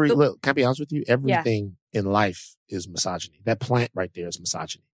way he. Look, can I be honest with you? Everything in life is misogyny. That plant right there is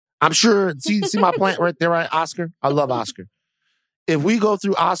misogyny. I'm sure. See my plant right there, right? Oscar. I love Oscar. If we go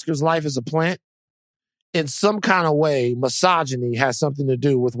through Oscar's life as a plant, in some kind of way, misogyny has something to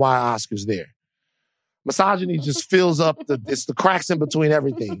do with why Oscar's there. Misogyny just fills up it's the cracks in between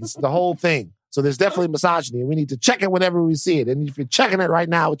everything. It's the whole thing. So there's definitely misogyny, and we need to check it whenever we see it. And if you're checking it right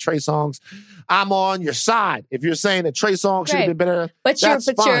now with Trey Songz, I'm on your side. If you're saying that Trey Songz should have been better, but you're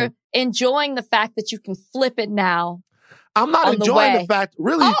enjoying the fact that you can flip it now. I'm not enjoying the fact,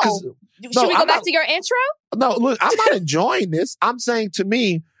 really. Should we go back to your intro? No, look, I'm not enjoying this. I'm saying, to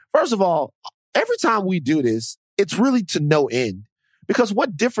me, first of all, every time we do this, it's really to no end. Because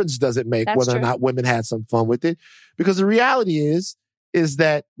what difference does it make whether or not women had some fun with it? Because the reality is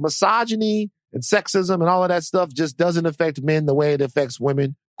that misogyny and sexism and all of that stuff just doesn't affect men the way it affects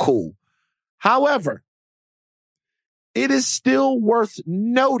women. Cool. However, it is still worth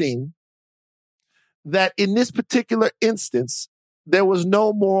noting that in this particular instance, there was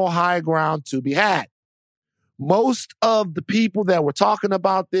no moral high ground to be had. Most of the people that were talking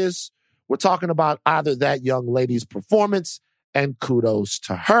about this were talking about either that young lady's performance, and kudos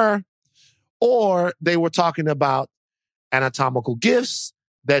to her, or they were talking about anatomical gifts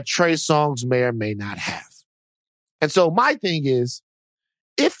that Trey Songz may or may not have. And so my thing is,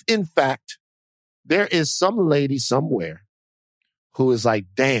 if in fact there is some lady somewhere who is like,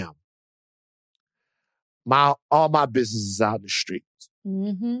 damn, all my business is out in the streets.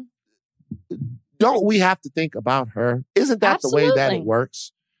 Mm-hmm. Don't we have to think about her? Isn't that the way that it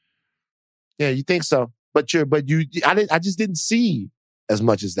works? Yeah, you think so? I just didn't see as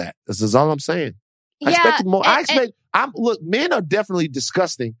much as that. This is all I'm saying. I expected more. Look, men are definitely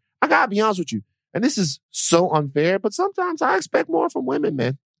disgusting. I gotta be honest with you. And this is so unfair, but sometimes I expect more from women,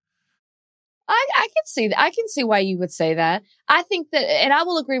 man. I can see that. I can see why you would say that. I think that, and I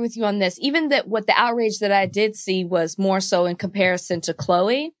will agree with you on this, even that what the outrage that I did see was more so in comparison to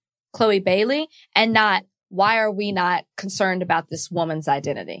Chloe Bailey, and not, why are we not concerned about this woman's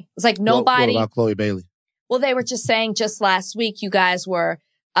identity? It's like nobody. What about Chloe Bailey? Well, they were just saying just last week, you guys were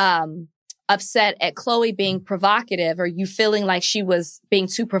upset at Chloe being provocative, or you feeling like she was being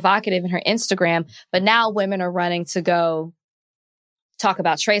too provocative in her Instagram. But now women are running to go talk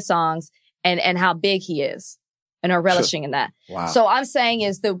about Trey Songz and how big he is, and are relishing in that. Wow. So I'm saying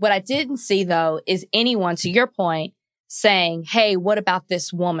is that what I didn't see, though, is anyone, to your point, saying, hey, what about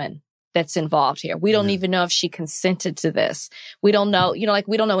this woman that's involved here? We don't even know if she consented to this. We don't know,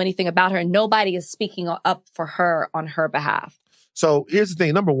 we don't know anything about her. Nobody is speaking up for her on her behalf. So here's the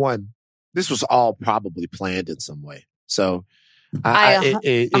thing. Number one, this was all probably planned in some way. So I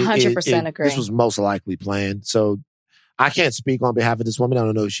 100% agree. This was most likely planned. So I can't speak on behalf of this woman. I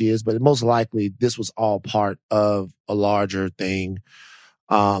don't know who she is, but most likely this was all part of a larger thing,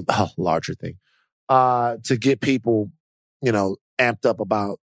 to get people, amped up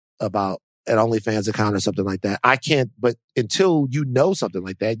about an OnlyFans account or something like that. I can't, but until you know something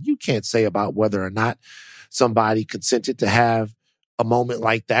like that, you can't say about whether or not somebody consented to have a moment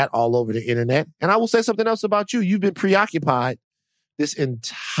like that all over the internet. And I will say something else about you. You've been preoccupied this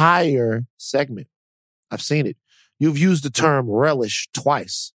entire segment. I've seen it. You've used the term relish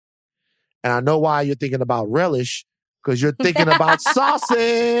twice. And I know why you're thinking about relish, because you're thinking about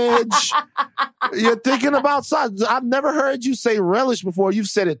sausage. You're thinking about sausage. I've never heard you say relish before. You've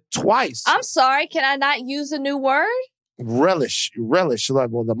said it twice. I'm sorry. Can I not use a new word? Relish. Like,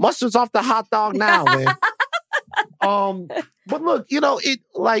 well, the mustard's off the hot dog now, man. But look,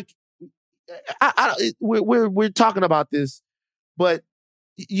 we're talking about this, but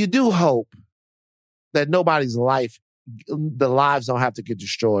you do hope that nobody's the lives don't have to get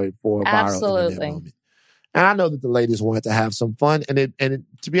destroyed for a viral internet moment. And I know that the ladies wanted to have some fun, and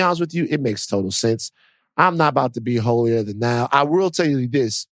to be honest with you, it makes total sense. I'm not about to be holier than thou. I will tell you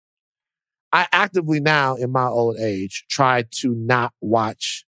this. I actively now, in my old age, try to not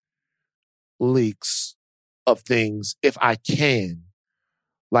watch leaks of things if I can.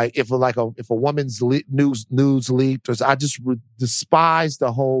 Like if a woman's nudes leaked, or I just despise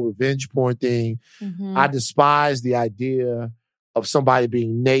the whole revenge porn thing. Mm-hmm. I despise the idea of somebody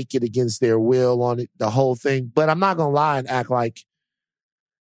being naked against their will on it, the whole thing. But I'm not going to lie and act like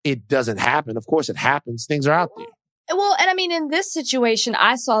it doesn't happen. Of course it happens. Things are out there. Well, and I mean, in this situation,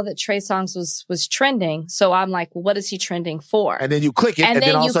 I saw that Trey Songz was trending. So I'm like, well, what is he trending for? And then you click it, and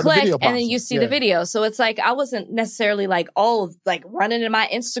then all of a sudden the video pops and then you see the video. So it's like, I wasn't necessarily running in my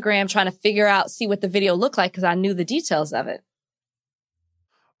Instagram trying to see what the video looked like, because I knew the details of it.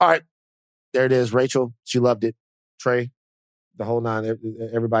 All right. There it is. Rachel, she loved it. Trey, the whole nine.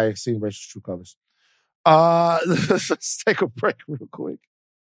 Everybody seen Rachel's true colors. Let's take a break real quick.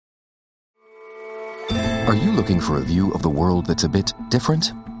 Are you looking for a view of the world that's a bit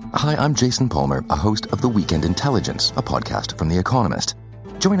different? Hi, I'm Jason Palmer, a host of The Weekend Intelligence, a podcast from The Economist.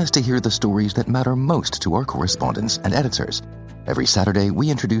 Join us to hear the stories that matter most to our correspondents and editors. Every Saturday, we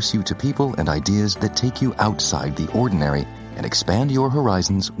introduce you to people and ideas that take you outside the ordinary and expand your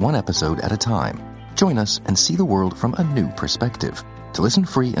horizons one episode at a time. Join us and see the world from a new perspective. To listen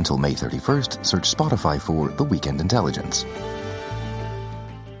free until May 31st, search Spotify for The Weekend Intelligence.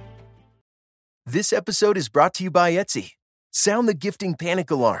 This episode is brought to you by Etsy. Sound the gifting panic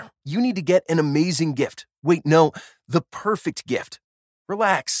alarm. You need to get an amazing gift. Wait, no, the perfect gift.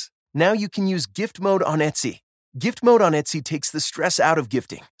 Relax. Now you can use gift mode on Etsy. Gift mode on Etsy takes the stress out of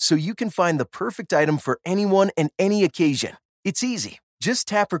gifting, so you can find the perfect item for anyone and any occasion. It's easy. Just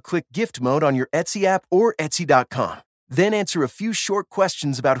tap or click gift mode on your Etsy app or Etsy.com. Then answer a few short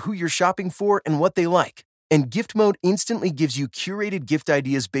questions about who you're shopping for and what they like. And gift mode instantly gives you curated gift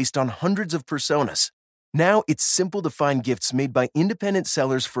ideas based on hundreds of personas. Now it's simple to find gifts made by independent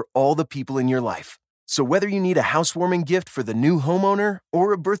sellers for all the people in your life. So whether you need a housewarming gift for the new homeowner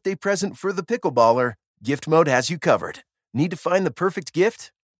or a birthday present for the pickleballer, Gift Mode has you covered. Need to find the perfect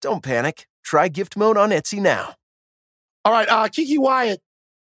gift? Don't panic. Try Gift Mode on Etsy now. All right, Kiki Wyatt.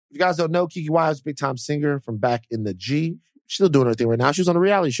 If you guys don't know, Kiki Wyatt was a big-time singer from back in the G. She's still doing her thing right now. She was on a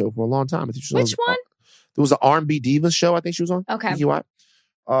reality show for a long time. I think she was Which one? There was an R&B Divas show I think she was on. Okay. Kiki Wyatt.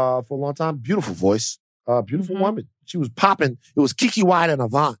 For a long time. Beautiful voice. Beautiful woman. She was popping. It was Kiki Wyatt and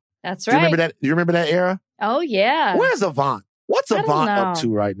Avant. That's Do right. you remember that era? Oh, yeah. Where's Avant? What's Avant up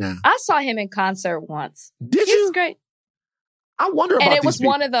to right now? I saw him in concert once. Did you? He's great. I wonder about And it was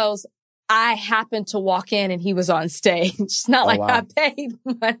people. one of those, I happened to walk in and he was on stage. It's not like I paid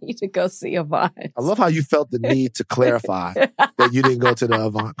money to go see Avant. I love how you felt the need to clarify that you didn't go to the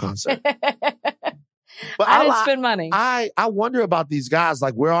Avant concert. But I didn't spend money. I wonder about these guys.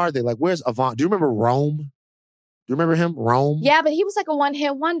 Like, where are they? Like, where's Avant? Do you remember Rome? Do you remember him? Rome? Yeah, but he was like a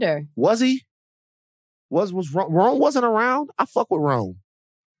one-hit wonder. Was he? Was Rome wasn't around? I fuck with Rome.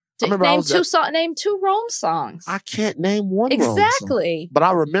 Name two Rome songs. I can't name one exactly. Rome song. But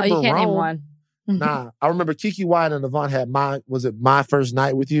I remember you can't Rome. name one. Nah, I remember Kiki Wyatt and Avant had was it My First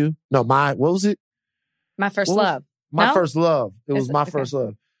Night with You? No, what was it? My First Love. My First Love. It was My First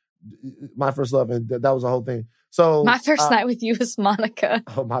Love. My First Love, and that was the whole thing. So My First Night with You is Monica.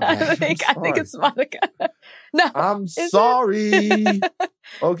 Oh, my bad. I think it's Monica. No. I'm sorry.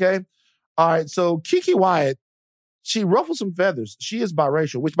 Okay. All right. So Kiki Wyatt, she ruffled some feathers. She is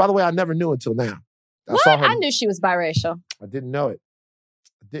biracial, which, by the way, I never knew until now. I knew she was biracial. I didn't know it.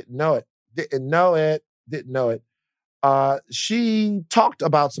 She talked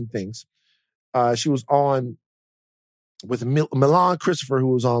about some things. She was on with Milan Christopher, who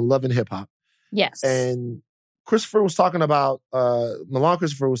was on Love and Hip Hop. Yes. And Milan Christopher was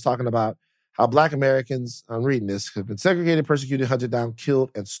talking about how Black Americans, I'm reading this, have been segregated, persecuted, hunted down,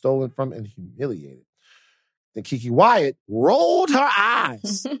 killed, and stolen from and humiliated. Then Kiki Wyatt rolled her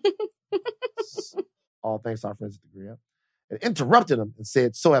eyes. All thanks to our friends at the Grill. And interrupted him and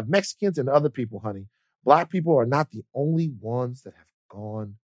said, so have Mexicans and other people, honey. Black people are not the only ones that have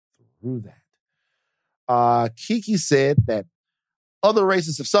gone through that. Kiki said that other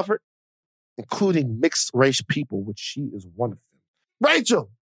races have suffered, including mixed race people, which she is one of them.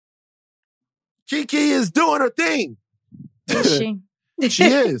 Rachel! Kiki is doing her thing. Is she? She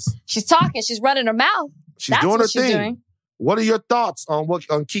is. She's talking. She's running her mouth. She's doing her thing. Doing. What are your thoughts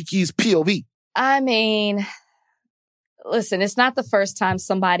on Kiki's POV? I mean, listen, it's not the first time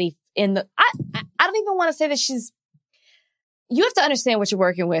somebody I don't even want to say that you have to understand what you're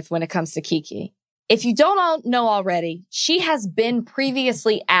working with when it comes to Kiki. If you don't know already, she has been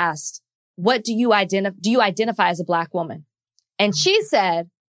previously asked, what do you identify as a Black woman? And she said,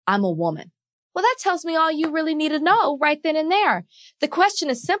 I'm a woman. Well, that tells me all you really need to know right then and there. The question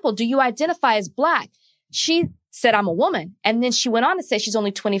is simple. Do you identify as Black? She said, I'm a woman. And then she went on to say she's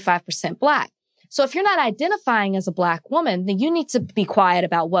only 25% Black. So if you're not identifying as a Black woman, then you need to be quiet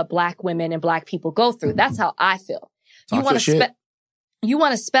about what Black women and Black people go through. That's how I feel. You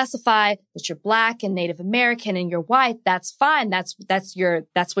want to specify that you're Black and Native American and you're white. That's fine. That's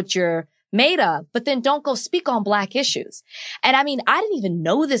what you're made of. But then don't go speak on Black issues. And I mean, I didn't even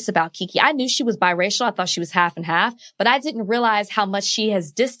know this about Kiki. I knew she was biracial. I thought she was half and half, but I didn't realize how much she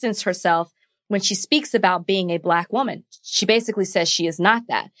has distanced herself when she speaks about being a Black woman. She basically says she is not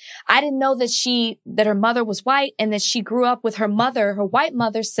that. I didn't know that her mother was white and that she grew up with her white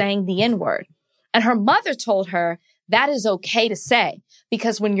mother saying the N-word. And her mother told her that is okay to say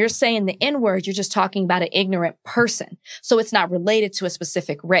because when you're saying the N-word, you're just talking about an ignorant person. So it's not related to a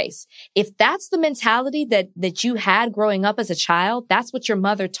specific race. If that's the mentality that you had growing up as a child, that's what your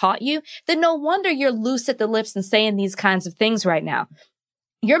mother taught you, then no wonder you're loose at the lips and saying these kinds of things right now.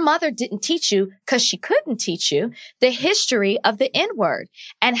 Your mother didn't teach you, because she couldn't teach you, the history of the N-word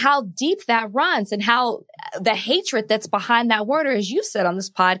and how deep that runs and how the hatred that's behind that word, or as you said on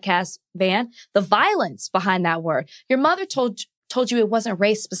this podcast, Van, the violence behind that word. Your mother told you it wasn't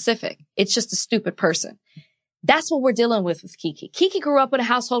race specific. It's just a stupid person. That's what we're dealing with Kiki. Kiki grew up in a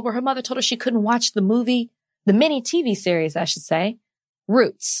household where her mother told her she couldn't watch the mini TV series, I should say,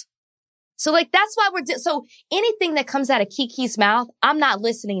 Roots. So that's why so anything that comes out of Kiki's mouth, I'm not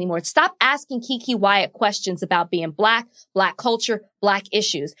listening anymore. Stop asking Kiki Wyatt questions about being Black culture, Black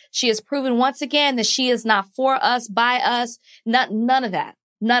issues. She has proven once again that she is not for us, by us, none of that.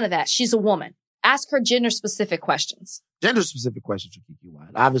 None of that. She's a woman. Ask her gender-specific questions. Gender-specific questions for Kiki Wyatt.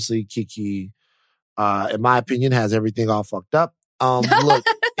 Obviously, Kiki, in my opinion, has everything all fucked up. Look,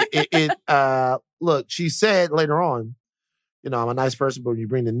 look, she said later on, I'm a nice person, but when you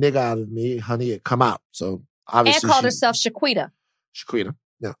bring the nigga out of me, honey, it come out. So obviously, and called herself Shaquita.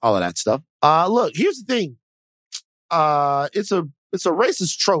 Yeah, all of that stuff. Look, here's the thing. It's a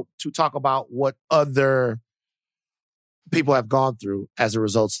racist trope to talk about what other people have gone through as a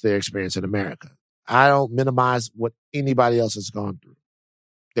result of their experience in America. I don't minimize what anybody else has gone through.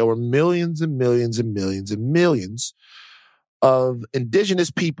 There were millions and millions and millions and millions of indigenous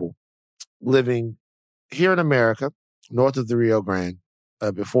people living here in America, north of the Rio Grande,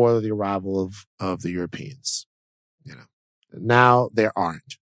 before the arrival of the Europeans. Now there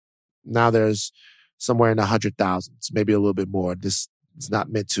aren't. Now there's somewhere in the 100,000s, maybe a little bit more. This is not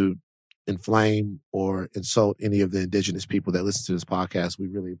meant to inflame or insult any of the indigenous people that listen to this podcast. We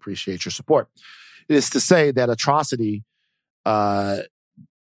really appreciate your support. It is to say that atrocity and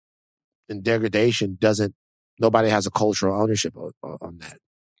degradation nobody has a cultural ownership on that.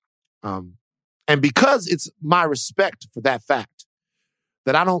 And because it's my respect for that fact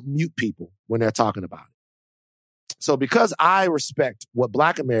that I don't mute people when they're talking about it. So because I respect what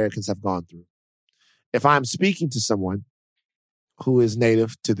Black Americans have gone through, if I'm speaking to someone who is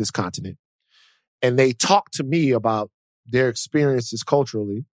native to this continent and they talk to me about their experiences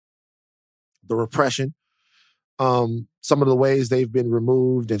culturally, the repression, some of the ways they've been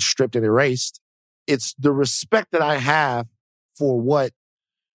removed and stripped and erased, it's the respect that I have for what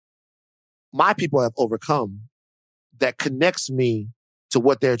my people have overcome that connects me to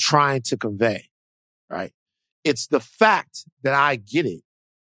what they're trying to convey, right? It's the fact that I get it.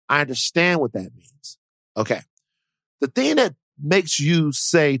 I understand what that means. Okay. The thing that makes you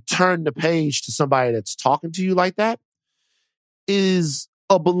say, turn the page to somebody that's talking to you like that is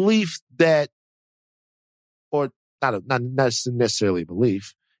a belief that, or not necessarily a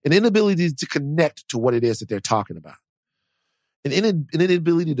belief, an inability to connect to what it is that they're talking about. An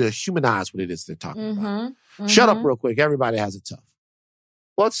inability to humanize what it is they're talking about. Mm-hmm. Shut up real quick. Everybody has it tough.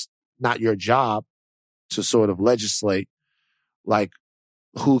 Well, it's not your job to sort of legislate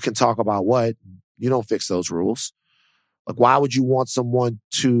who can talk about what. You don't fix those rules. Why would you want someone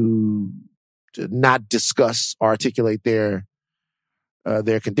to not discuss or articulate their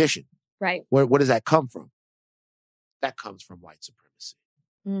condition? Right. Where does that come from? That comes from white supremacy.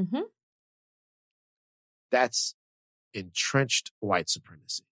 Mm-hmm. That's entrenched white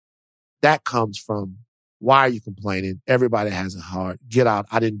supremacy. That comes from, why are you complaining? Everybody has a heart. Get out.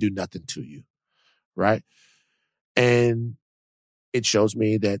 I didn't do nothing to you. Right? And it shows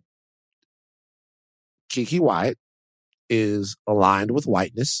me that Kiki Wyatt is aligned with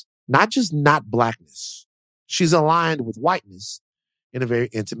whiteness, not just not Blackness. She's aligned with whiteness in a very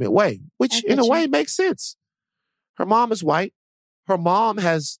intimate way, which in a way makes sense. Her mom is white. Her mom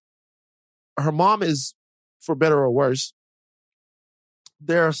is, for better or worse,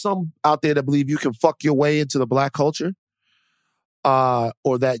 there are some out there that believe you can fuck your way into the Black culture,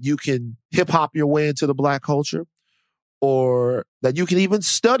 or that you can hip hop your way into the Black culture, or that you can even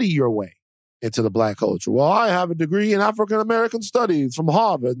study your way into the Black culture. Well, I have a degree in African American studies from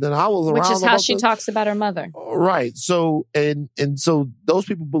Harvard, and I was around. Which is how she talks about her mother, right? So and so those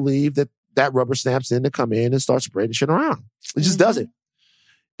people believe that rubber stamps in to come in and start spreading shit around. It just doesn't.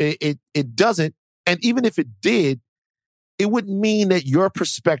 It doesn't. And even if it did, it wouldn't mean that your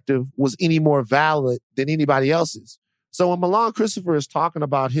perspective was any more valid than anybody else's. So when Milan Christopher is talking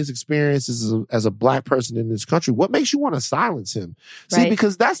about his experiences as a Black person in this country, what makes you want to silence him? Right. See,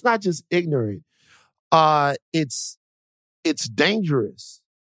 because that's not just ignorant. It's dangerous,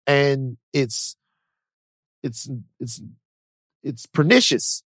 and it's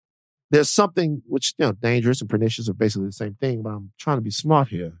pernicious. There's something which, dangerous and pernicious are basically the same thing, but I'm trying to be smart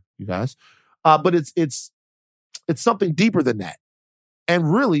here, you guys. But it's something deeper than that.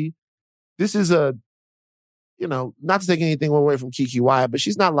 And really, this is not to take anything away from Kiki Wyatt, but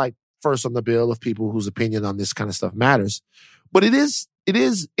she's not first on the bill of people whose opinion on this kind of stuff matters. But it is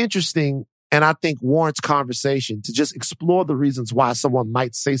interesting, and I think warrants conversation to just explore the reasons why someone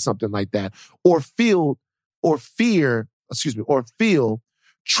might say something like that, or feel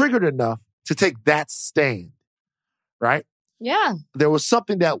triggered enough to take that stand, right? Yeah. There was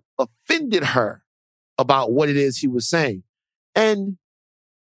something that offended her about what it is he was saying. And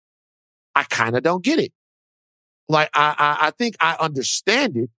I kind of don't get it. Like, I think I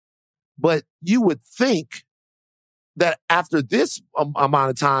understand it, but you would think that after this amount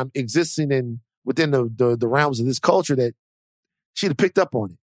of time existing within the realms of this culture that she'd have picked up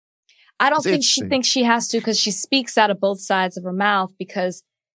on it. I don't think she thinks she has to, because she speaks out of both sides of her mouth, because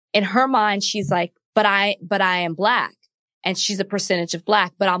in her mind, she's like, but I am black, and she's a percentage of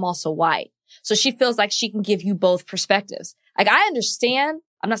black, but I'm also white. So she feels like she can give you both perspectives. Like, I understand.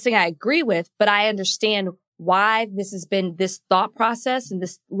 I'm not saying I agree with, but I understand why this thought process and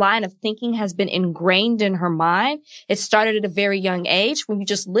this line of thinking has been ingrained in her mind. It started at a very young age when you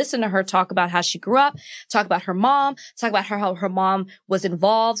just listen to her talk about how she grew up, talk about her mom, talk about how her mom was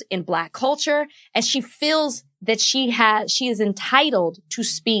involved in black culture. And she feels that she is entitled to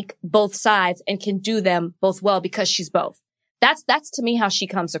speak both sides and can do them both well because she's both. That's to me how she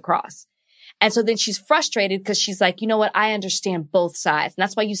comes across. And so then she's frustrated because she's like, you know what? I understand both sides. And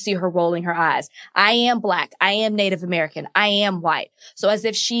that's why you see her rolling her eyes. I am black. I am Native American. I am white. So as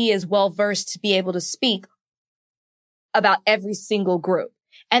if she is well versed to be able to speak about every single group.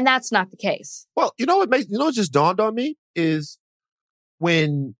 And that's not the case. Well, what just dawned on me is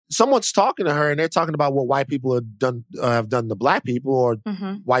when someone's talking to her and they're talking about what white people have done to black people or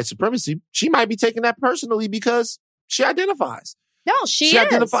white supremacy, she might be taking that personally because she identifies. No, she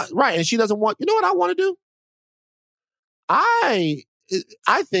identifies. Right. And she doesn't want, you know what I want to do? I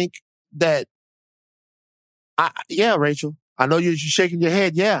think that, Rachel, I know you're shaking your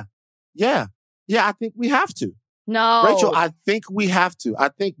head. Yeah. I think we have to. No. Rachel, I think we have to. I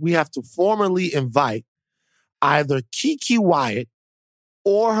think we have to formally invite either Keke Wyatt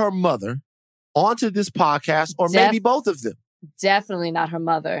or her mother onto this podcast, or maybe both of them. Definitely not her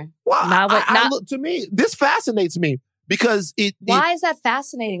mother. Well, look, to me, this fascinates me. Because why is that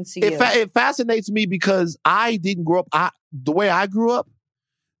fascinating to you? It fascinates me because I didn't grow up. The way I grew up,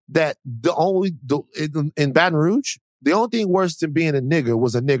 that in Baton Rouge, the only thing worse than being a nigger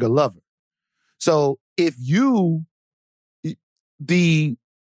was a nigger lover. So if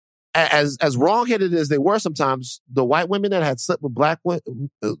as wrongheaded as they were sometimes, the white women that had slept with black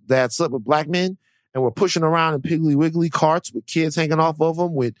men and were pushing around in Piggly Wiggly carts with kids hanging off of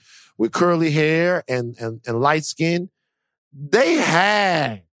them with curly hair and light skin, they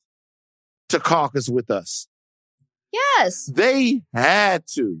had to caucus with us. Yes. They had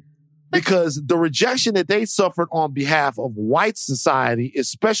to. Because the rejection that they suffered on behalf of white society,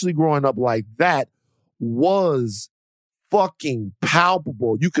 especially growing up like that, was fucking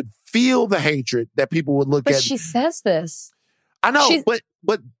palpable. You could feel the hatred that people would look at. But she says this. I know,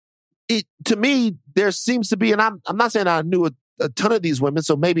 but it, to me, there seems to be, and I'm not saying I knew a ton of these women,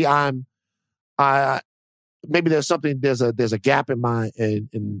 so maybe maybe there's a gap in my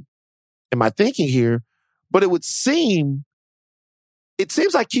thinking here, but it seems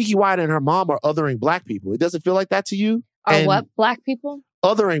like Keke Wyatt and her mom are othering black people. It doesn't feel like that to you? What black people?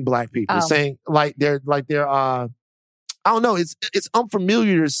 Othering black people, saying they're I don't know. It's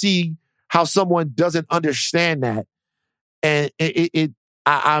unfamiliar to see how someone doesn't understand that, and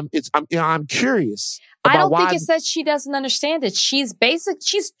I'm curious. I don't think it's that she doesn't understand it. She's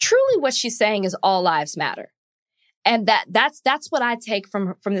truly what she's saying is all lives matter. And that's what I take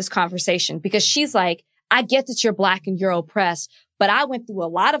from this conversation, because she's like, I get that you're black and you're oppressed, but I went through a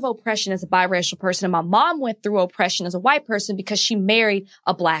lot of oppression as a biracial person, and my mom went through oppression as a white person because she married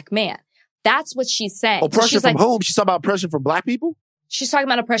a black man. That's what she's saying. Oppression from whom? She's talking about oppression from black people? She's talking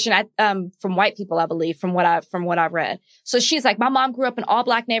about oppression from white people, I believe, from what I read. So she's like, my mom grew up in all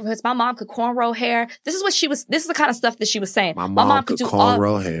black neighborhoods. My mom could cornrow hair. This is the kind of stuff that she was saying. My mom could do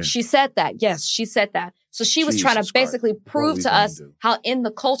cornrow hair. She said that. Yes, she said that. So she was trying to basically prove to us how in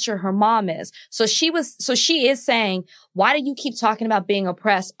the culture her mom is. So she is saying, why do you keep talking about being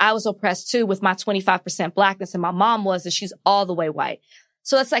oppressed? I was oppressed too with my 25% blackness, and my mom was, and she's all the way white.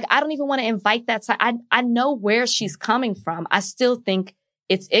 So it's like, I don't even want to invite that side. I know where she's coming from. I still think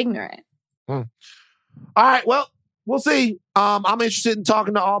it's ignorant. All right. Well, we'll see. I'm interested in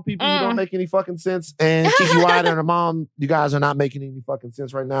talking to all people who don't make any fucking sense. And Keke Wyatt and her mom, you guys are not making any fucking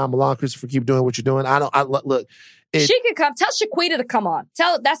sense right now. Milan, Christopher, keep doing what you're doing. Look. She can come. Tell Shaquita to come on.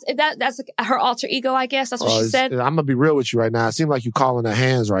 That's her alter ego, I guess. That's what she said. I'm going to be real with you right now. It seems like you're calling her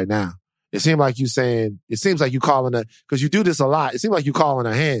hands right now. It seemed like you saying, it seems like you calling her, because you do this a lot. It seems like you calling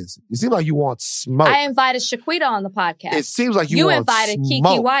her hands. It seems like you want smoke. I invited Shaquita on the podcast. It seems like you want invited smoke.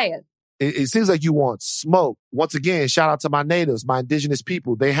 Kiki Wyatt. It seems like you want smoke. Once again, shout out to my natives, my indigenous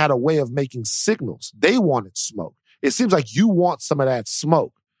people. They had a way of making signals. They wanted smoke. It seems like you want some of that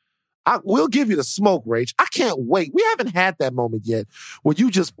smoke. We'll give you the smoke, Rach. I can't wait. We haven't had that moment yet where you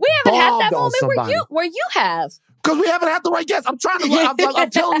just bombed on somebody. Where you have. Because we haven't had the right guess. I'm trying to. I'm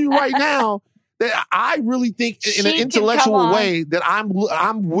telling you right now that I really think in an intellectual way that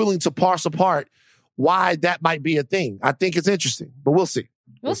I'm willing to parse apart why that might be a thing. I think it's interesting, but we'll see.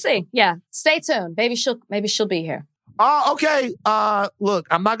 We'll see. Yeah, stay tuned. Maybe she'll be here. Okay. Look,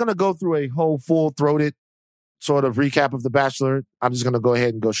 I'm not gonna go through a whole full-throated sort of recap of The Bachelor. I'm just gonna go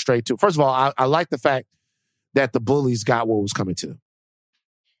ahead and go straight to. First of all, I like the fact that the bullies got what was coming to them.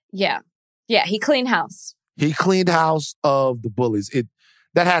 Yeah. He cleaned house. He cleaned house of the bullies.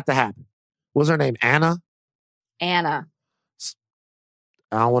 That had to happen. What was her name? Anna? Anna.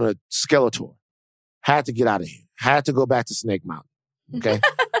 I don't want to Skeletor. Had to get out of here. Had to go back to Snake Mountain. Okay.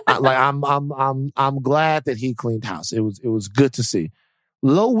 I'm glad that he cleaned house. It was good to see.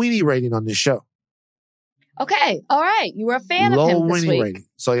 Low weenie rating on this show. Okay. All right. You were a fan of him this week. Low weenie rating.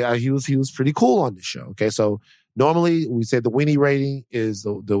 So yeah, he was pretty cool on this show. Okay. So normally, we say the weenie rating is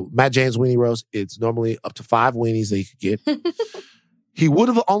the Matt James weenie roast. It's normally up to 5 weenies that he could get. He would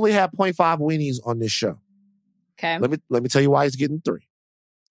have only had 0.5 weenies on this show. Okay. Let me tell you why he's getting 3.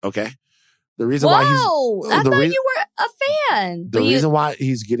 Okay. The reason why he's I thought you were a fan. The reason why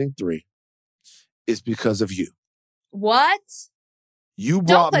he's getting 3 is because of you. What? You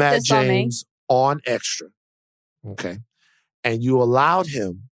brought Matt James on Extra. Okay. And you allowed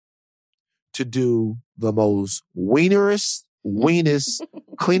him to do the most weenest,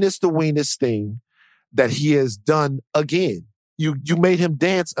 cleanest the weenest thing that he has done again. You made him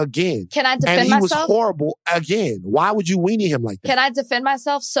dance again. Can I defend myself? And he was horrible again. Why would you weenie him like that? Can I defend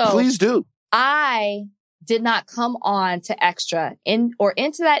myself? So please do. I did not come on to Extra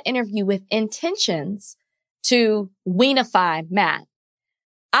into that interview with intentions to weenify Matt.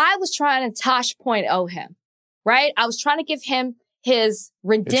 I was trying to Tosh.0 him, right? I was trying to give him his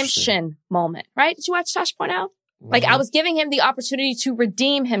redemption moment, right? Did you watch Tosh.0? Like, I was giving him the opportunity to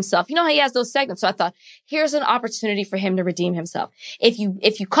redeem himself. You know how he has those segments. So I thought, here's an opportunity for him to redeem himself. If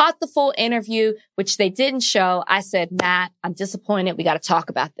you caught the full interview, which they didn't show, I said, Matt, I'm disappointed. We got to talk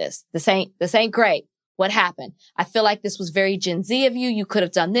about this. This ain't great. What happened? I feel like this was very Gen Z of you. You could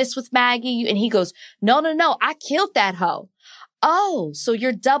have done this with Maggie. And he goes, no. I killed that hoe. Oh, so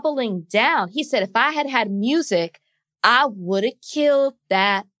you're doubling down. He said, if I had music, I would have killed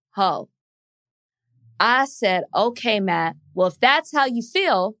that hoe. I said, okay, Matt, well, if that's how you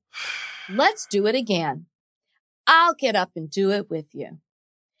feel, let's do it again. I'll get up and do it with you.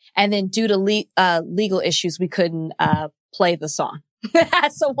 And then due to legal issues, we couldn't play the song.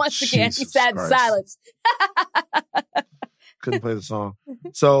 So once again, he sat in silence. Couldn't play the song.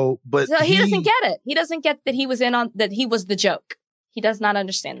 So he doesn't get it. He doesn't get that he was the joke. He does not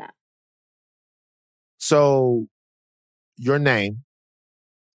understand that. So your name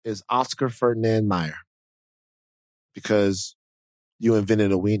is Oscar Ferdinand Meyer because you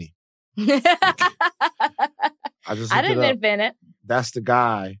invented a weenie. I didn't invent it. That's the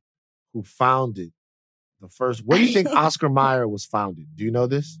guy who founded the first. Where do you think Oscar Mayer was founded? Do you know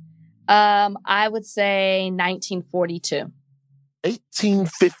this? I would say 1942.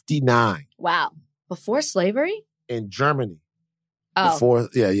 1859. Wow. Before slavery? In Germany. Oh. Before,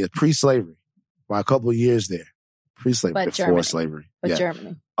 pre-slavery. By a couple of years there. Pre-slavery. Before slavery. But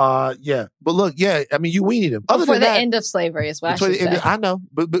Germany. Yeah. But look, I mean, you weenied him. Before the end of slavery is what I should say. I know.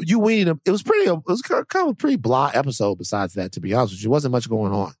 But you weenied him. It was kind of a pretty blah episode besides that, to be honest with you. There wasn't much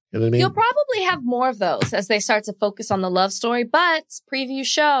going on. You know what I mean? You'll probably have more of those as they start to focus on the love story. But preview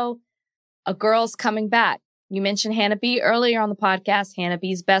show, a girl's coming back. You mentioned Hannah B earlier on the podcast. Hannah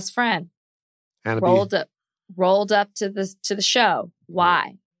B's best friend rolled up to the show.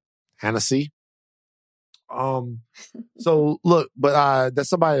 Why? Hannah C. So look, but that's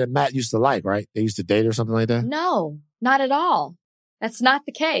somebody that Matt used to like, right? They used to date or something like that? No, not at all. That's not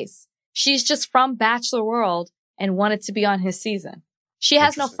the case. She's just from Bachelor World and wanted to be on his season. She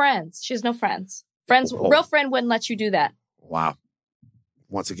has no friends. She has no friends. Real friend wouldn't let you do that. Wow.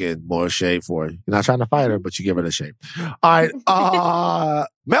 Once again, more shade for her. You're not trying to fight her, but you give her the shade. All right.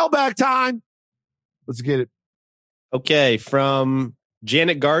 Mailbag time. Let's get it. Okay. From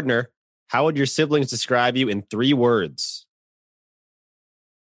Janet Gardner. How would your siblings describe you in 3 words?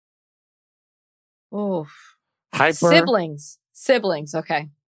 Oh, hyper. Siblings. Okay.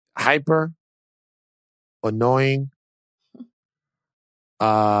 Hyper. Annoying.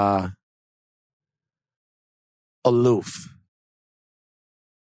 Aloof.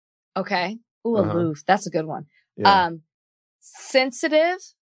 Okay. Ooh, aloof. That's a good one. Yeah. Sensitive,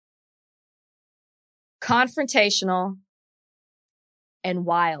 confrontational, and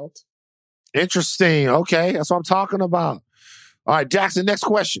wild. Interesting. Okay. That's what I'm talking about. All right, Jackson, next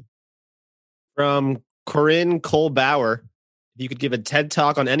question. From Corinne Cole-Bauer. If you could give a TED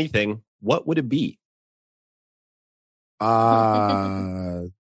Talk on anything, what would it be? If I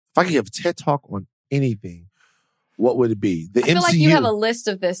could give a TED Talk on anything, what would it be? The MCU. I feel like you have a list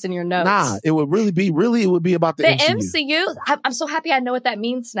of this in your notes. Nah, it would be about the MCU. I'm so happy I know what that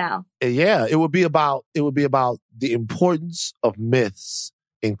means now. Yeah, it would be about the importance of myths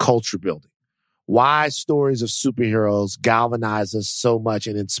in culture building. Why stories of superheroes galvanize us so much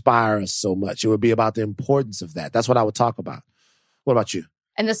and inspire us so much. It would be about the importance of that. That's what I would talk about. What about you?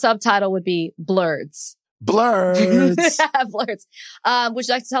 And the subtitle would be Blurds. Blurds. Blurds. Would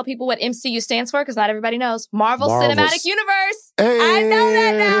you like to tell people what MCU stands for? Because not everybody knows. Marvel Cinematic Universe. Hey. I know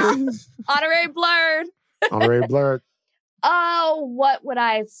that now. Honorary Blurd. Honorary Blurd. Oh, what would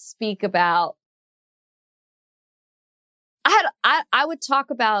I speak about? I would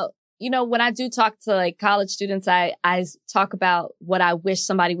talk about, when I do talk to like college students, I talk about what I wish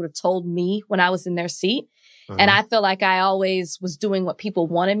somebody would have told me when I was in their seat. And I feel like I always was doing what people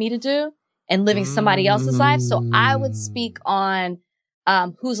wanted me to do and living somebody else's life. So I would speak on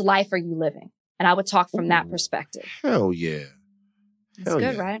whose life are you living? And I would talk from that perspective. Hell yeah. That's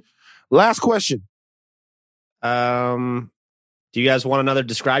good, right? Last question. Do you guys want another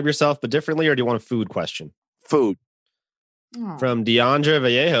describe yourself but differently, or do you want a food question? Food. From Deandra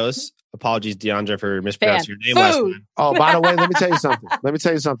Vallejos. Apologies, Deandra, for mispronouncing your name last time. Oh, by the way, let me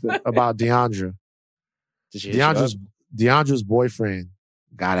tell you something about Deandra. Deandra's boyfriend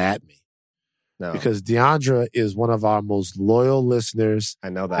got at me. No. Because Deandra is one of our most loyal listeners. I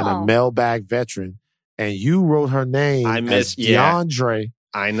know that. And a mailbag veteran. And you wrote her name as DeAndre.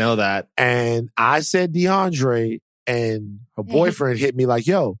 I know that. And I said DeAndre, and her boyfriend hit me like,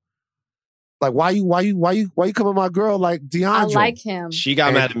 yo, like, why you coming my girl like DeAndre? I like him. She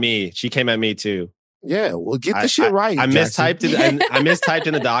got mad at me. She came at me too. Yeah, well, get the shit right. I mistyped it. I mistyped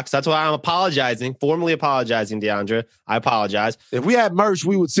in the docs. That's why I'm apologizing. Formally apologizing, Deandra. I apologize. If we had merch,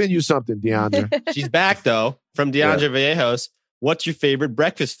 we would send you something, Deandra. She's back though. From Deandra Vallejos. What's your favorite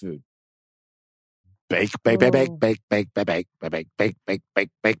breakfast food? Bake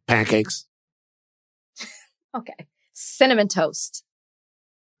pancakes. Okay. Cinnamon toast.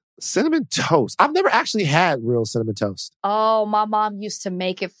 Cinnamon toast. I've never actually had real cinnamon toast. Oh, my mom used to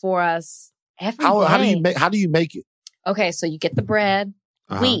make it for us every day. How do you make it? Okay, so you get the bread,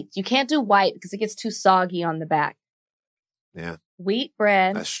 wheat. You can't do white because it gets too soggy on the back. Yeah. Wheat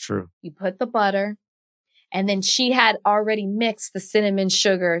bread. That's true. You put the butter, and then she had already mixed the cinnamon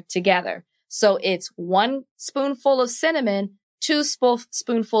sugar together. So it's 1 spoonful of cinnamon, 2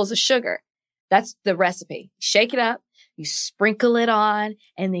 spoonfuls of sugar. That's the recipe. Shake it up. You sprinkle it on,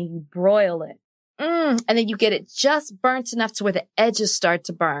 and then you broil it. And then you get it just burnt enough to where the edges start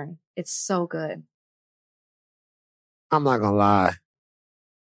to burn. It's so good. I'm not gonna lie.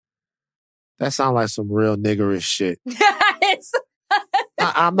 That sounds like some real niggerish shit.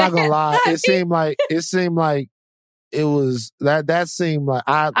 I'm not gonna lie. It seemed like it was that seemed like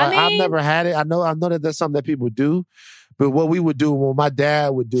I've never had it. I know that that's something that people do, but what we would do, what my dad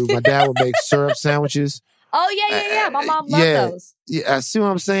would make syrup sandwiches. Oh yeah. My mom loved those. Yeah, I see what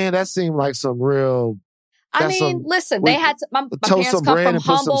I'm saying. That seemed like some real. Listen, they had to, my parents some come bread from and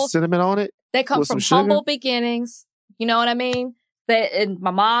humble. Put some cinnamon on it. They come from humble beginnings. You know what I mean? And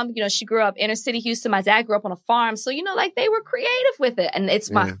my mom, she grew up inner city Houston. My dad grew up on a farm, so they were creative with it, and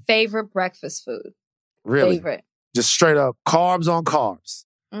it's my favorite breakfast food. Really, favorite. Just straight up carbs on carbs.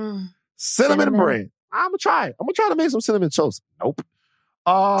 Cinnamon bread. I'm gonna try it. I'm gonna try to make some cinnamon toast. Nope.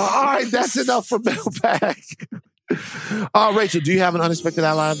 All right, that's enough for mailbag. Rachel, do you have an unexpected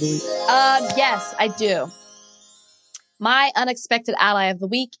ally of the week? Yes, I do. My unexpected ally of the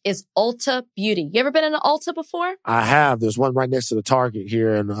week is Ulta Beauty. You ever been in an Ulta before? I have. There's one right next to the Target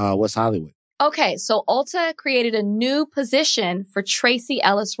here in West Hollywood. Okay, so Ulta created a new position for Tracy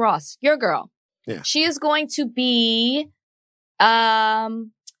Ellis Ross, your girl. Yeah. She is going to be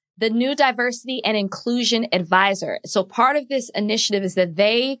the new diversity and inclusion advisor. So part of this initiative is that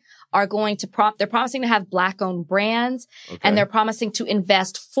they are going to they're promising to have Black-owned brands, and they're promising to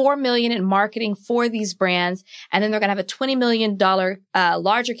invest $4 million in marketing for these brands. And then they're going to have a $20 million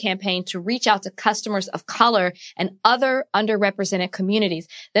larger campaign to reach out to customers of color and other underrepresented communities.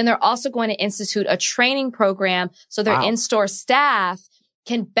 Then they're also going to institute a training program so their in-store staff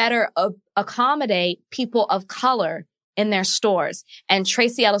can better accommodate people of color in their stores. And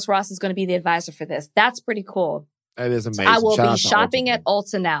Tracy Ellis Ross is going to be the advisor for this. That's pretty cool. That is amazing. So I will be shopping at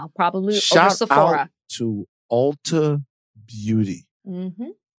Ulta now, probably over Sephora. Shout out to Ulta Beauty. Mm-hmm.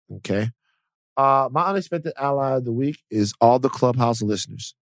 Okay. My unexpected ally of the week is all the Clubhouse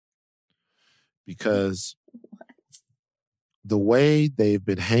listeners. Because the way they've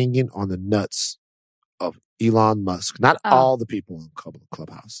been hanging on the nuts of Elon Musk, not all the people on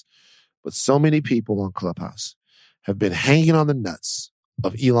Clubhouse, but so many people on Clubhouse have been hanging on the nuts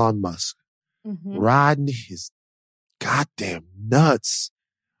of Elon Musk, riding his goddamn nuts,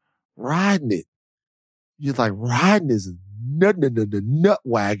 riding it. You're like riding his nut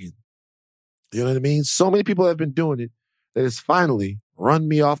wagon. You know what I mean? So many people have been doing it that it's finally run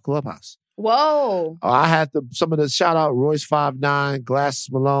me off Clubhouse. Whoa. I had some of the shout out Royce 5'9",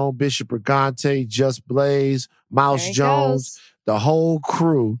 Glasses Malone, Bishop Brigante, Just Blaze, Mouse Jones, the whole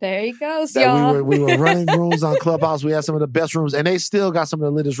crew. There he goes, y'all. We were running rooms on Clubhouse. We had some of the best rooms, and they still got some of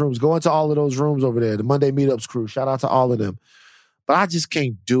the latest rooms. Go into all of those rooms over there. The Monday Meetups crew. Shout out to all of them. But I just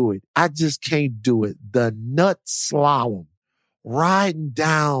can't do it. The nut slalom, riding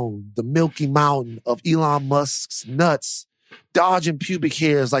down the Milky Mountain of Elon Musk's nuts, dodging pubic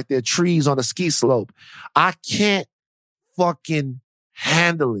hairs like they're trees on a ski slope. I can't fucking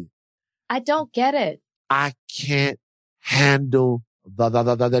handle it. I don't get it. I can't handle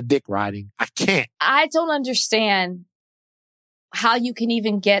the dick riding. I can't. I don't understand how you can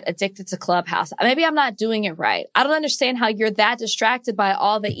even get addicted to Clubhouse. Maybe I'm not doing it right. I don't understand how you're that distracted by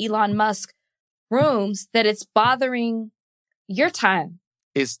all the Elon Musk rooms that it's bothering your time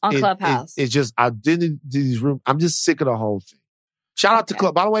on Clubhouse. It's just, I didn't do these rooms. I'm just sick of the whole thing. Shout out to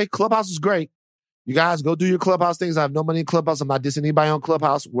Club. By the way, Clubhouse is great. You guys go do your Clubhouse things. I have no money in Clubhouse. I'm not dissing anybody on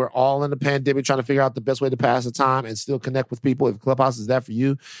Clubhouse. We're all in the pandemic trying to figure out the best way to pass the time and still connect with people. If Clubhouse is that for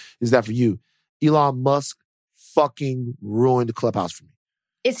you, is that for you. Elon Musk fucking ruined the Clubhouse for me.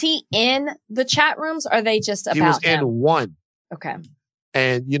 Is he in the chat rooms or are they just about him? He was in one. Okay.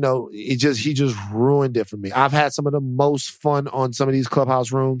 And, you know, he just ruined it for me. I've had some of the most fun on some of these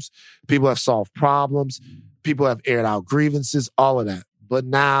Clubhouse rooms. People have solved problems. People have aired out grievances, all of that. But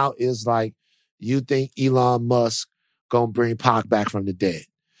now it's like, you think Elon Musk gonna bring Pac back from the dead.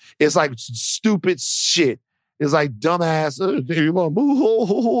 It's like stupid shit. It's like dumbass,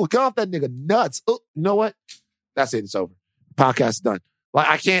 Elon, get off that nigga nuts. You know what? That's it. It's over. Podcast done. Like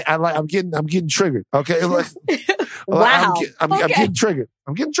I can't. I'm getting triggered. Okay. Like, wow. I'm getting triggered.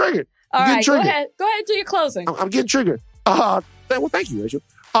 I'm getting triggered. All right. Go ahead. Go ahead and do your closing. I'm getting triggered. Well, thank you, Rachel.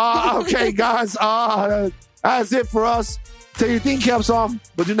 Okay, guys. That's it for us. Take your thinking caps off,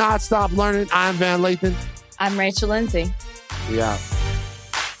 but do not stop learning. I'm Van Lathan. I'm Rachel Lindsay. We out.